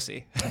ain't no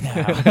pussy.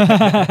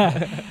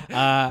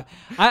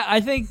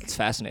 I think It's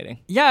fascinating.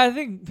 yeah, I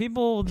think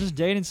people just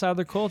date inside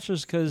their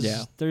cultures because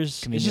Yeah.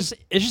 it's Convenient.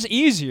 just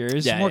easier.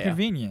 It's Yeah, more yeah.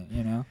 convenient,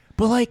 you know.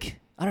 But like,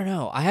 I don't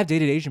know. I have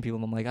dated Asian people,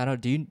 and I'm like, I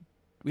don't.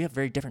 We have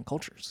very different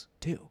cultures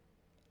too.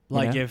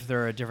 Like know? if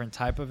they're a different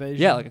type of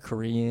Asian. Yeah, like a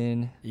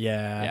Korean.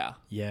 yeah,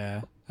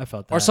 yeah. I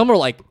felt that. Or some are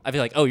like, I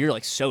feel like, oh, you're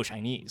like so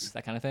Chinese,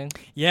 that kind of thing.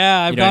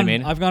 Yeah, You know what I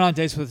mean? I've gone on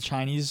dates with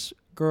Chinese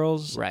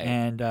girls, Right.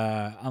 And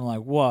I'm like,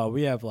 whoa,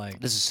 we have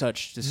like This is so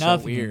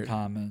nothing in weird.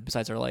 common.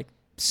 Besides our like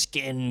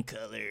skin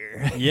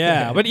color.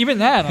 Yeah, but even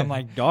that, I'm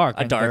like dark.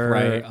 A and dark,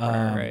 they're,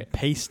 right.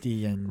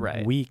 pasty and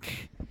Right.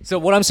 weak. So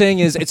what I'm saying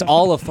is, it's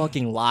all a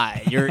fucking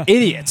lie. You're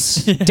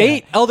idiots.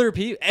 Date other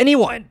people,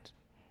 anyone.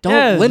 Don't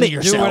Yeah, limit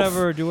just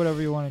yourself. Do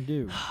whatever you want to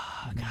do.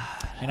 Oh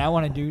God. And I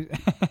want to do.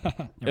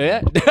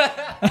 Yeah.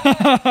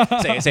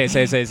 say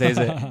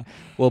it.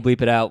 We'll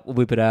bleep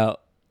it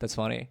out. That's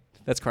funny.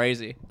 That's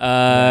crazy.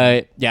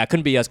 Yeah, it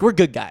couldn't be us. We're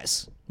good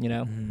guys. You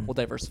know, we'll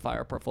diversify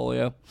our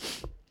portfolio.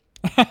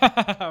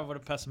 What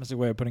a pessimistic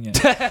way of putting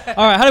it.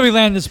 All right, how do we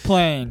land this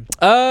plane?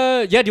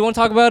 Yeah. Do you want to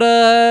talk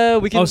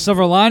about we can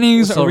Silver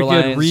linings, or Silver we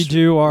could linings,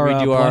 redo our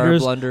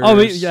blunders. blunders. Oh,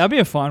 yeah, that'd be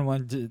a fun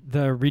one.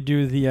 The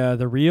redo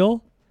the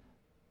reel.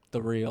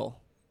 the real.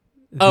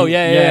 Oh,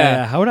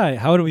 yeah. How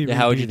would we? Yeah,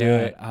 how would redo you do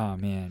that? it? Oh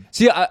man.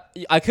 See,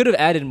 I could have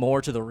added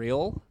more to the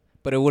reel,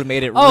 but it would have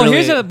made it. Oh,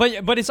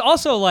 really, but it's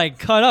also like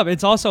cut up.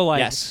 It's also like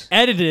Yes.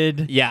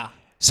 edited. Yeah,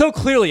 so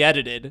clearly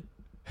edited.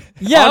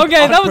 Yeah, On-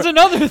 okay, on that was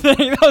another thing.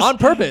 That was, on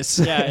purpose.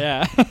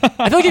 yeah.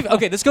 I feel like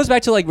okay, this goes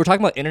back to like we're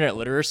talking about internet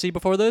literacy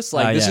before this.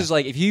 Like this yeah. is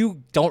like if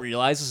you don't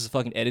realize this is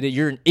fucking edited,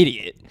 you're an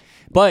idiot.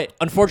 But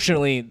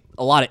unfortunately,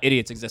 a lot of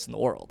idiots exist in the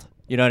world.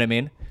 You know what I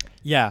mean?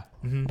 Yeah.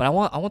 Mhm. But I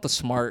want the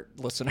smart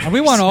listeners. And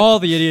we want all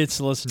the idiots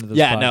to listen to this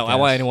Yeah, podcast. no, I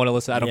want anyone to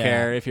listen. I don't Yeah.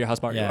 care if you're how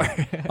smart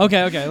Yeah. you are.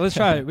 Okay, let's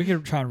try it. We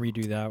can try and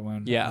redo that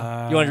one.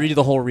 Yeah. You want to read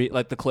the whole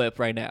like the clip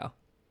right now?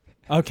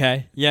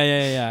 Okay.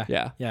 Yeah.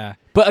 Yeah.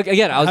 But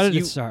again, How did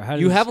it start? How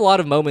did you it have a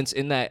lot of moments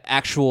in that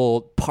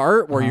actual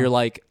part where Uh-huh. you're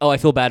like, oh, I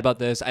feel bad about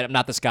this. I'm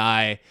not this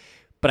guy,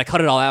 but I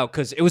cut it all out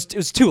because it was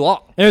too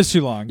long. It was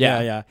too long.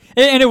 Yeah. Yeah.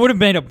 And it would have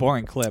made a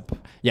boring clip.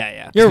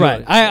 Yeah. You're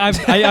right.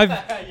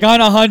 I've gone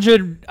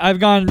 100. I've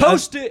gone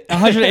Post it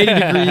 180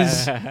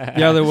 degrees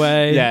the other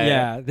way.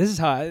 Yeah. This is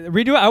how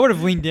redo it. I would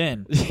have leaned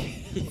in.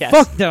 Yes.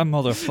 Fuck that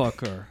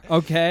motherfucker.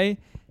 Okay.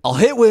 I'll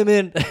hit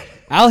women.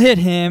 I'll hit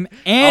him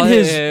and I'll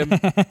his. hit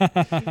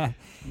him.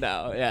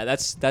 No, yeah,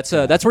 that's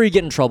where you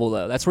get in trouble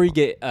though. That's where you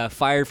get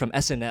fired from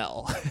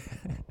SNL.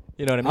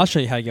 You know what I mean? I'll show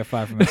you how to get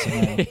fired from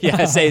SNL.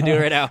 Yeah, do it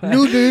right now.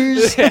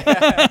 Noodles.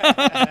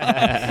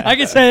 I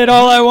can say it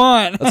all I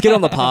want. Let's get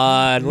on the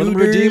pod. Let him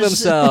redeem Noodles.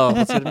 himself.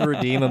 Let's let him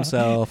redeem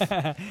himself.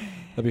 That'd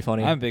be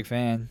funny. I'm a big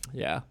fan.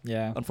 Yeah.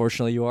 Yeah.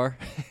 Unfortunately, you are.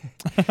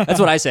 That's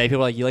what I say. People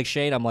are like, you like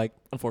Shane? I'm like,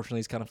 unfortunately,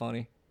 he's kind of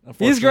funny.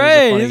 He's Unfortunately,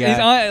 great. a He's funny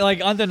guy.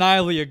 like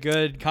undeniably a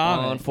good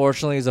comic.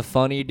 Unfortunately, he's a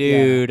funny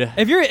dude. Yeah.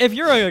 If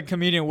you're a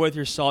comedian with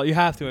your salt, you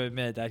have to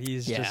admit that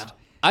he's Yeah. just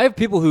I have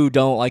people who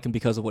don't like him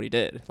because of what he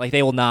did. Like,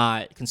 they will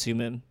not consume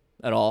him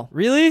at all.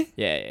 really.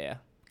 Yeah.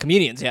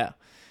 Comedians, yeah.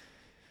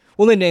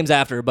 We'll name names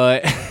after,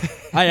 but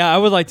I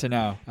would like to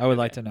know. I would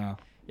like to know.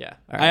 yeah.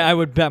 All right. I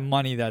would bet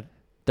money that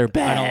They're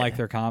bad. I don't like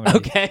their comedy.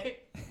 Okay.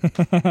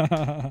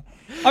 I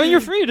mean,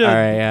 you're free to All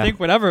right, yeah. think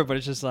whatever, but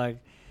it's just like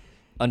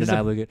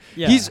Undeniably good.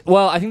 yeah.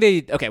 I think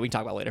they. Okay, we can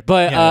talk about it later.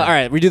 But Yeah. all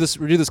right, redo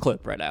this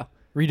clip right now.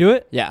 redo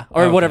it. Yeah,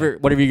 or Okay. whatever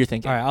you're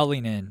thinking. All right, I'll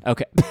lean in.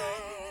 Okay.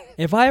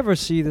 If I ever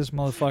see this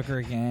motherfucker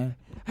again,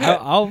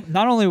 I'll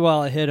not only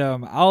will I hit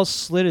him, I'll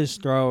slit his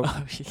throat.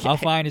 I'll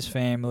find his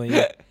family.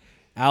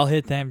 I'll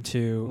hit them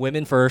too.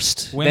 Women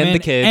first, Women, then the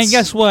kids. and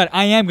guess what?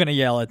 I am gonna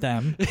yell at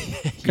them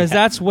because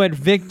that's what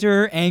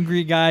Victor,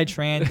 angry guy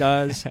Tran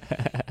does.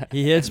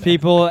 He hits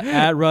people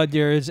at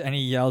Rudyard's and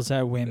he yells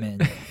at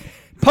women.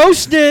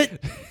 Post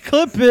it,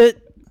 clip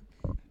it.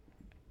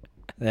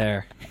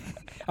 There.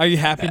 Are you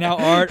happy now,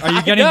 Art? Are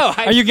you getting?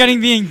 Are you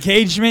getting the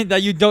engagement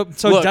that you don't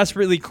so Look,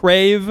 desperately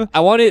crave? I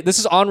wanted. This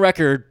is on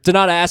record. Did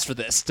not ask for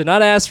this. Did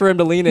not ask for him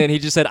to lean in. He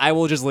just said, "I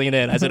will just lean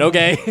in." I said,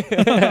 "Okay."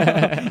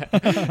 I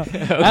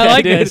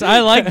like dude. this. I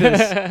like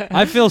this.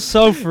 I feel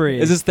so free.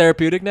 Is this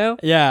therapeutic now?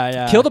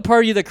 Yeah. Kill the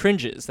part of you that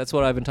cringes. That's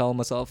what I've been telling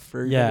myself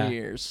for Yeah. many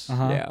years.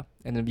 Uh-huh. Yeah,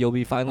 and then you'll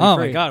be finally Oh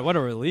free. my God! What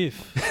a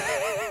relief.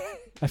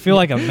 I feel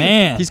like a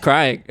man. He's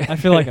crying. I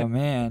feel like a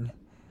man.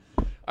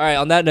 All right.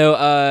 On that note,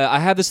 I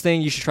have this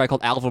thing you should try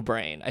called Alpha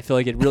Brain. I feel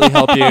like it really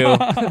help you.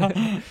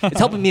 It's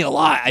helping me a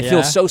lot. I Yeah?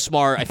 feel so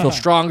smart. I feel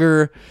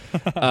stronger.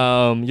 You're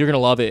gonna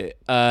love it.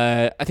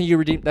 I think you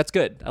redeemed. That's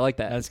good. I like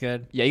that. That's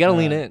good. Yeah, you gotta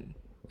lean Alright. in.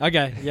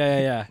 Okay.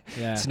 Yeah.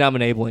 It's not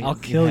enabling. I'll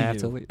You kill have you.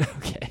 to lean-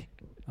 Okay.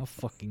 I'll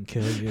fucking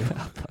kill you.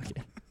 Fuck it.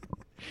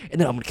 And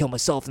then I'm gonna kill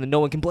myself, and then no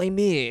one can blame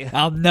me.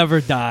 I'll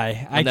never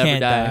die. I never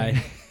can't die.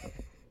 die.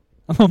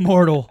 I'm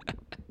immortal.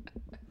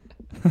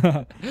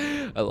 I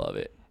love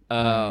it.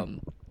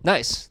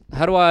 Nice.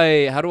 How do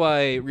I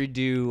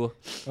redo?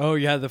 Oh,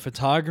 you had the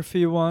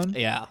photography one,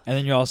 Yeah. and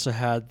then you also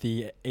had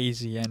the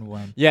AZN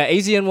one. Yeah.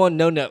 AZN one,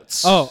 no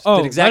notes. Oh,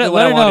 Did exactly let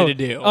what I her wanted know.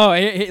 to do. Oh,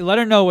 hey, let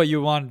her know what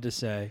you wanted to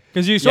say,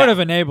 because you sort Yeah. of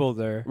enabled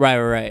her.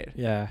 Right.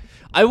 Yeah,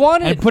 I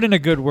wanted. and put in a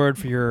good word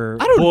for your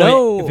I don't boy,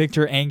 know.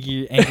 Victor,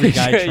 angry guy.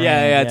 Tran.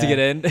 yeah, to get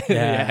in.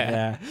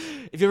 Yeah.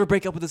 If you ever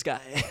break up with this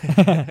guy,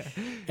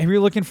 If you're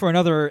looking for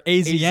another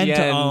AZN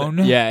to own,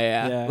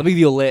 Yeah. Yeah. Let me give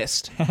you a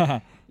list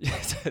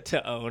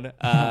to own.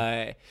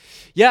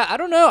 Yeah, I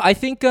don't know. I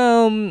think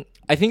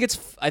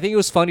it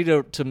was funny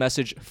to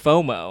message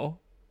FOMO,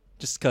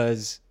 just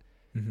because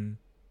Mhm.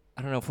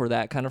 I don't know if we're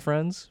that kind of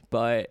friends,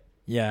 but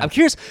yeah. I'm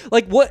curious.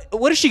 Like,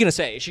 what is she gonna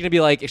say? Is she gonna be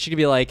like,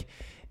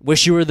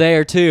 wish you were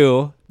there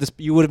too.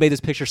 You would have made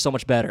this picture so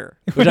much better.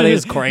 Which I think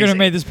is crazy. You're gonna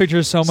make this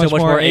picture so much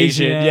more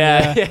Asian.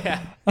 Yeah.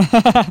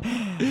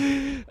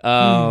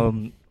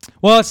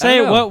 Well, say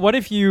don't know. what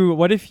if you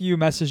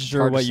messaged her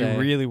hard to what you say.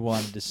 really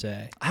wanted to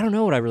say? I don't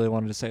know what I really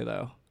wanted to say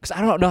though, because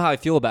I don't know how I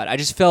feel about it. I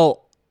just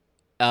felt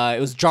it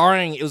was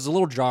jarring. It was a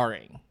little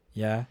jarring.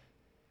 Yeah.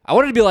 I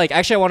wanted to be like,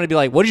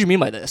 what did you mean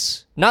by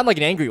this? Not in like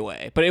an angry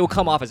way, but it will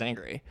come off as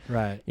angry.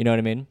 Right. You know what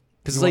I mean?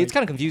 Because You want- it's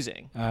kind of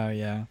confusing. Oh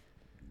yeah.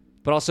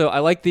 But also, I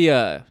like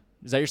the.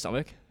 Is that your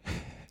stomach?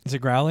 Is it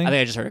growling? I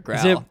think I just heard it growl.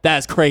 Is it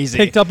That's crazy.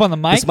 picked up on the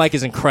mic? This mic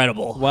is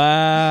incredible.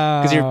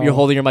 Wow. Because you're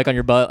holding your mic on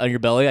your butt, on your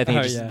belly. I think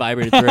Oh, it just yeah.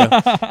 vibrated through.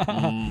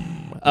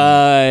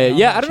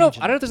 Yeah, I don't know.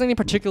 changing I don't know if there's anything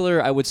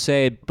particular I would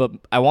say, but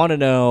I want to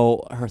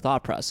know her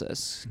thought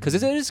process because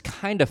it is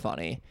kind of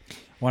funny.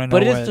 Want to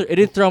know But what it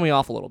did throw me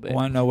off a little bit.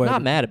 Wanna know what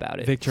Not mad about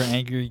it. Victor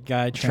angry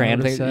guy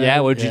Tran Tran thing- yeah,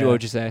 what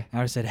would you say? I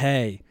would have said,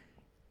 hey,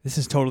 This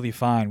is totally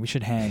fine. We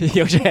should hang.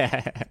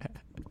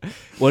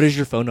 What is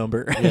your phone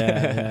number?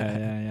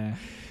 Yeah.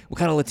 What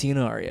kind of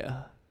Latino are you?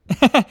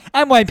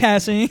 I'm white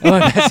passing.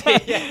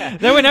 Yeah.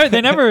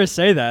 They never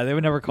say that. They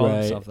would never call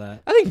Right. themselves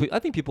that. I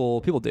think people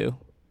do.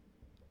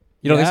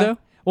 You don't think so?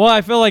 Well,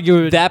 I feel like it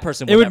would. That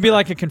person. It would be never.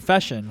 like a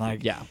confession.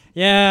 Like, Yeah.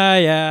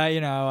 yeah.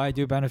 You know, I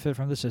do benefit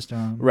from the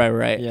system.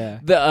 Right. Yeah.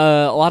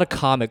 A lot of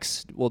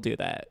comics will do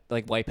that.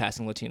 Like white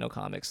passing Latino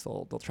comics,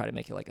 they'll try to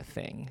make it like a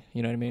thing.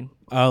 You know what I mean?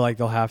 Oh, like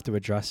they'll have to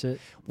address it.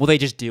 Well, they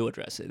just do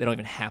address it. They don't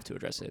even have to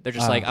address it. They're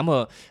just Oh. like, I'm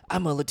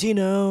a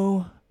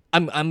Latino.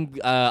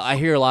 I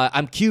hear a lot.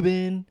 I'm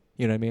Cuban.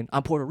 You know what I mean?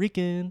 I'm Puerto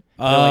Rican.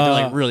 They're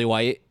like really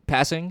white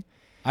passing.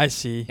 I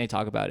see. And they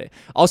talk about it.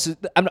 Also,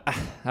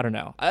 I don't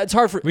know. It's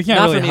hard for We can't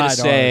not really for me to hide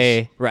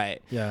say.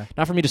 Right. Yeah.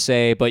 Not for me to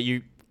say, but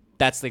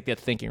that's like the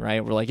thinking,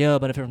 right? We're like, yeah,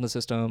 benefit from the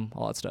system,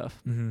 all that stuff.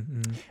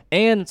 Mm-hmm.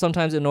 And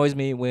sometimes it annoys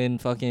me when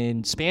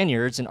fucking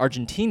Spaniards and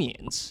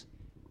Argentinians,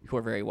 who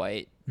are very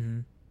white,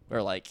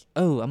 are like,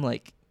 oh, I'm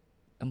like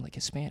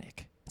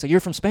Hispanic. It's like,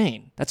 you're from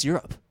Spain. That's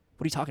Europe.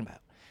 What are you talking about?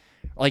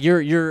 Like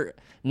you're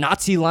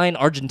Nazi line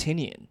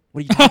Argentinian. What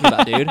are you talking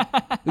about, dude?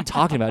 What are you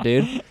talking about,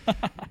 dude?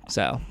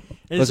 So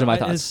those are my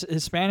thoughts. Is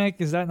Hispanic?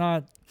 Is that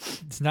not?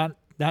 It's not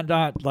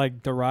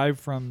like derived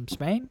from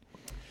Spain.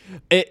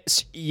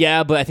 It's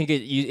but I think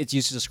it's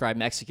used to describe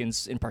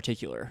Mexicans in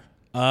particular.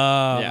 Oh.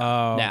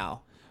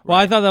 Now. Well,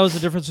 I thought that was the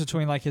difference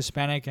between like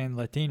Hispanic and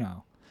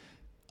Latino.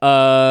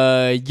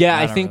 I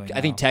don't think really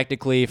I think know.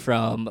 technically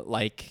from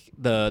like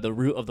the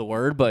root of the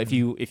word, but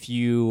if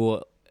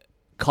you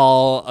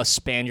call a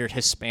Spaniard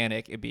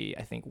Hispanic, it'd be,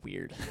 I think,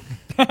 weird.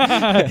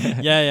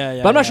 Yeah.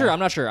 But I'm not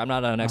sure. I'm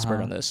not an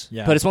expert on this.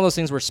 Yeah. But it's one of those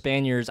things where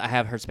Spaniards, I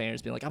have heard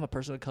Spaniards being like, I'm a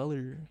person of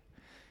color.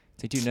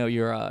 It's like, dude, no,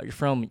 you're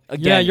from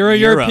again. Yeah, you're a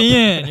Europe.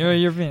 European. You're a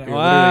European. You're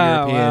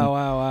Wow, literally European.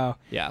 wow.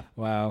 Yeah.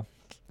 Wow.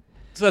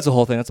 So that's the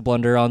whole thing. That's a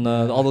blunder on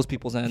all those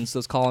people's ends,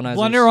 those colonizers.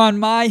 Blunder on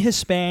my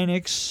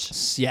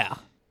Hispanics. Yeah.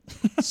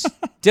 Do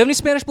you have any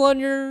Spanish blood in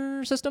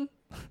your system?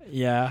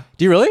 Yeah.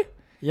 Do you really?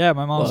 Yeah,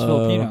 my mom's Whoa.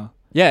 Filipino.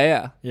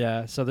 Yeah.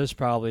 Yeah, so there's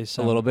probably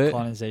some little bit.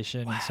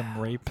 colonization and some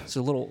rape. So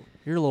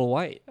you're a little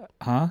white.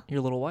 Huh? You're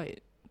a little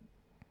white.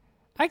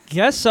 I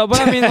guess so, but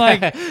I mean,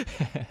 like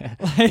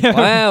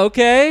Wow,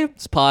 okay.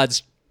 This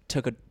pod's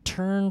took a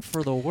turn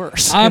for the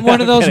worse. I'm one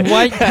of those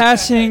white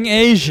passing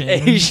Asians.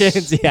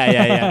 Asians.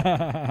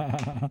 Yeah.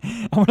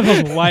 I'm one of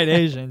those white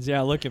Asians.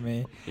 Yeah, look at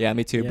me. Yeah,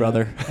 me too, Yeah.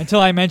 brother. Until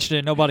I mentioned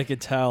it, nobody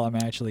could tell I'm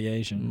actually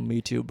Asian. Me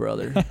too,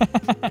 brother.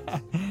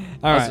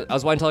 All right. I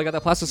was waiting until I got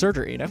that plastic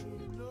surgery, you know?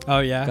 Oh,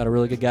 yeah. Got a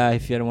really good guy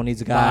if anyone needs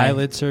a The guy.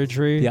 eyelid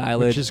surgery. The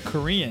eyelid. Which is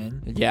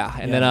Korean. Yeah,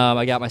 and Yeah. then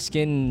I got my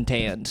skin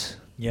tanned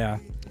Yeah.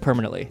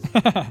 permanently.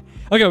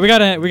 Okay, we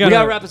gotta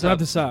wrap this up.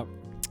 this up.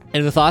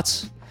 Any other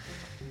thoughts?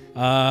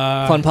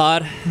 Fun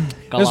pod.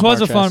 Got a This lot was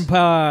more a fun stress.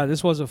 pod.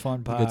 This was a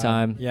fun pod. Good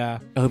time. Yeah.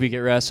 I hope you get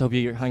rest. Hope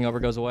your hangover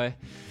goes away.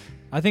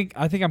 I think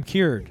I'm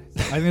cured.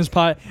 I think this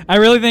pod. I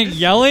really think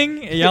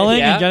yelling Yeah?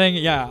 and getting.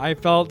 Yeah,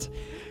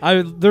 I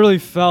literally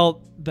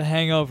felt the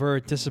hangover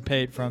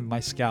dissipate from my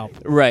scalp.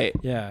 Right.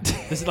 Yeah,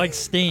 this is like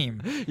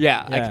steam.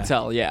 Yeah, I Yeah. can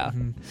tell. Yeah.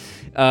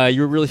 Mhm.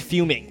 You were really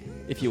fuming,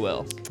 if you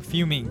will.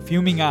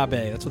 Fuming abe.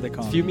 That's what they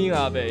call it. Fuming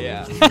abe,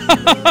 yeah.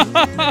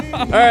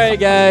 All right,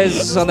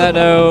 guys. On that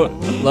note,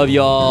 love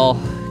you all.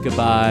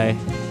 Goodbye.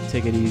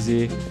 Take it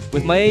easy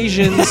with my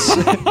Asians.